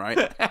slang, am I right?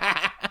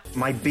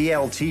 My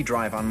BLT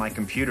drive on my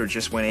computer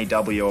just went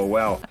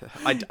AWOL.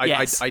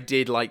 I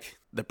did like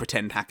the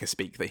pretend hacker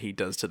speak that he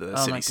does to the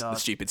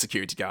stupid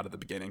security guard at the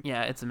beginning.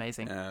 Yeah, it's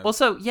amazing.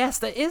 Also, yes,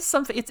 there is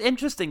something... It's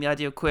interesting, the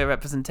idea of queer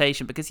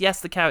representation, because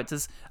yes, the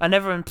characters are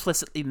never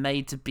implicitly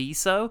made to be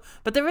so,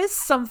 but there is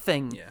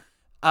something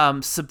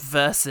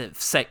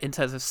subversive in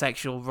terms of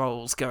sexual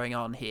roles going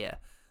on here.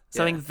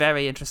 Something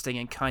very interesting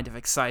and kind of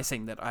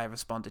exciting that I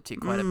responded to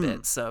quite a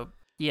bit. So,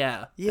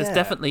 yeah. There's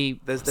definitely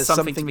there's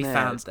something to be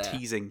found there.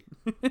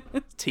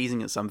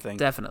 Teasing at something.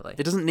 Definitely.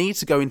 It doesn't need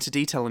to go into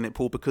detail in it,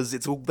 Paul, because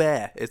it's all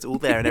there. It's all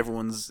there, and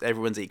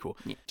everyone's equal,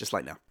 just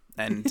like now.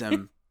 And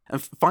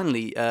and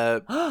finally,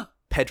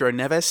 Pedro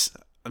Neves.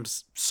 I'm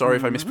sorry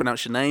if I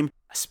mispronounced your name.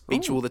 I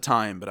speak to you all the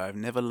time, but I've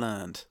never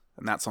learned.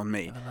 And that's on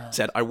me.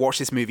 Said, I watched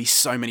this movie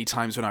so many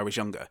times when I was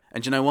younger.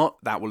 And you know what?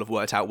 That will have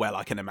worked out well,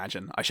 I can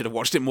imagine. I should have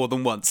watched it more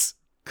than once.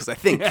 Because I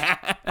think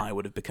I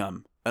would have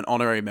become an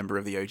honorary member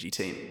of the OG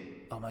team.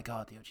 Oh my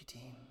God, the OG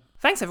team.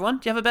 Thanks, everyone.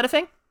 Do you have a better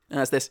thing?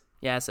 That's this.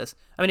 Yeah, it's this.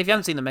 I mean, if you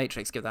haven't seen The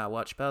Matrix, give that a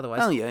watch. But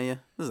otherwise... Oh, yeah.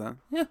 There's that.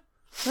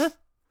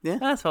 Yeah.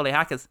 That's totally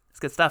hackers. It's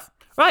good stuff.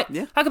 Right.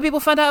 Yeah. How can people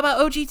find out about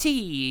OG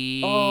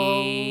team?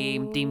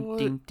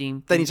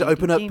 They need to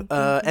open up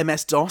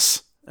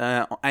MS-DOS.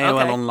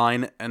 AOL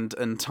Online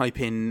and type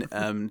in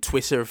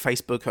Twitter,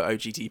 Facebook at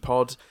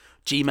OGTpod,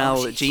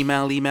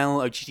 Gmail email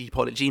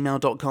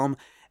ogtpod@gmail.com,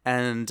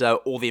 and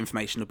all the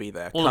information will be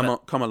there.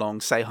 Come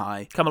along, say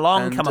hi. Come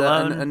along.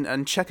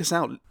 And check us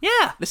out.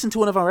 Yeah. Listen to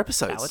one of our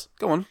episodes. Howard.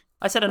 Go on.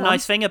 I said a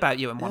nice thing about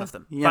you in one of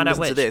them. Find out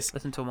which.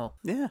 Listen to them all.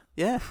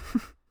 Yeah.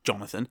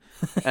 Jonathan.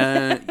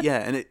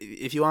 And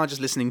if you are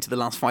just listening to the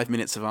last 5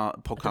 minutes of our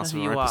podcast or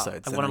our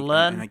episodes, I want to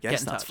learn. I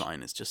guess that's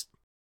fine. It's just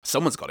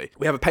someone's got it.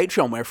 We have a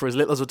Patreon where for as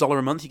little as $1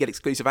 a month you get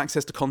exclusive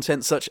access to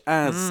content such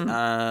as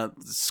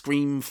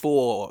Scream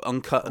 4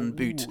 Uncut and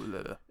Boot,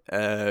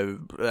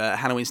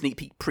 Halloween sneak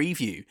peek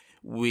preview.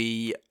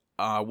 We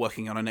are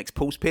working on our next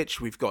Pulse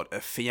pitch. We've got a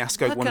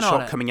Fiasco one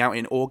shot coming out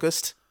in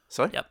August.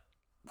 Sorry? Yep.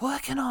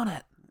 Working on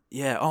it.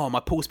 Yeah, my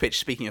Pulse pitch,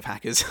 speaking of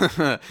hackers,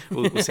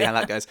 we'll see how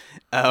that goes.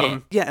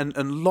 And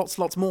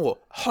lots more.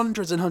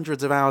 Hundreds and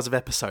hundreds of hours of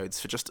episodes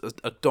for just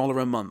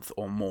 $1 a month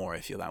or more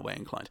if you're that way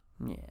inclined.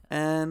 Yeah.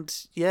 And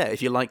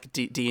if you like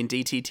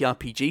D&D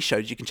TTRPG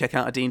shows, you can check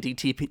out a D&D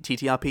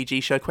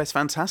TTRPG show, Quest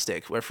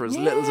Fantastic, where for as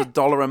little as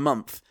 $1 a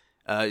month,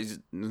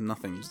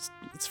 nothing,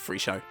 it's a free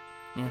show.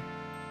 Yeah.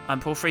 I'm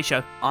Paul Free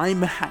Show.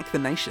 I'm Hack the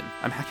Nation.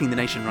 I'm hacking the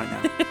nation right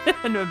now.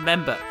 And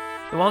remember,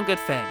 the one good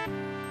thing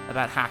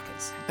about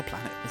hackers, the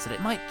planet, is that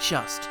it might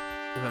just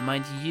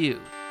remind you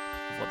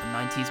of what the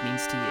 90s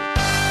means to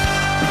you.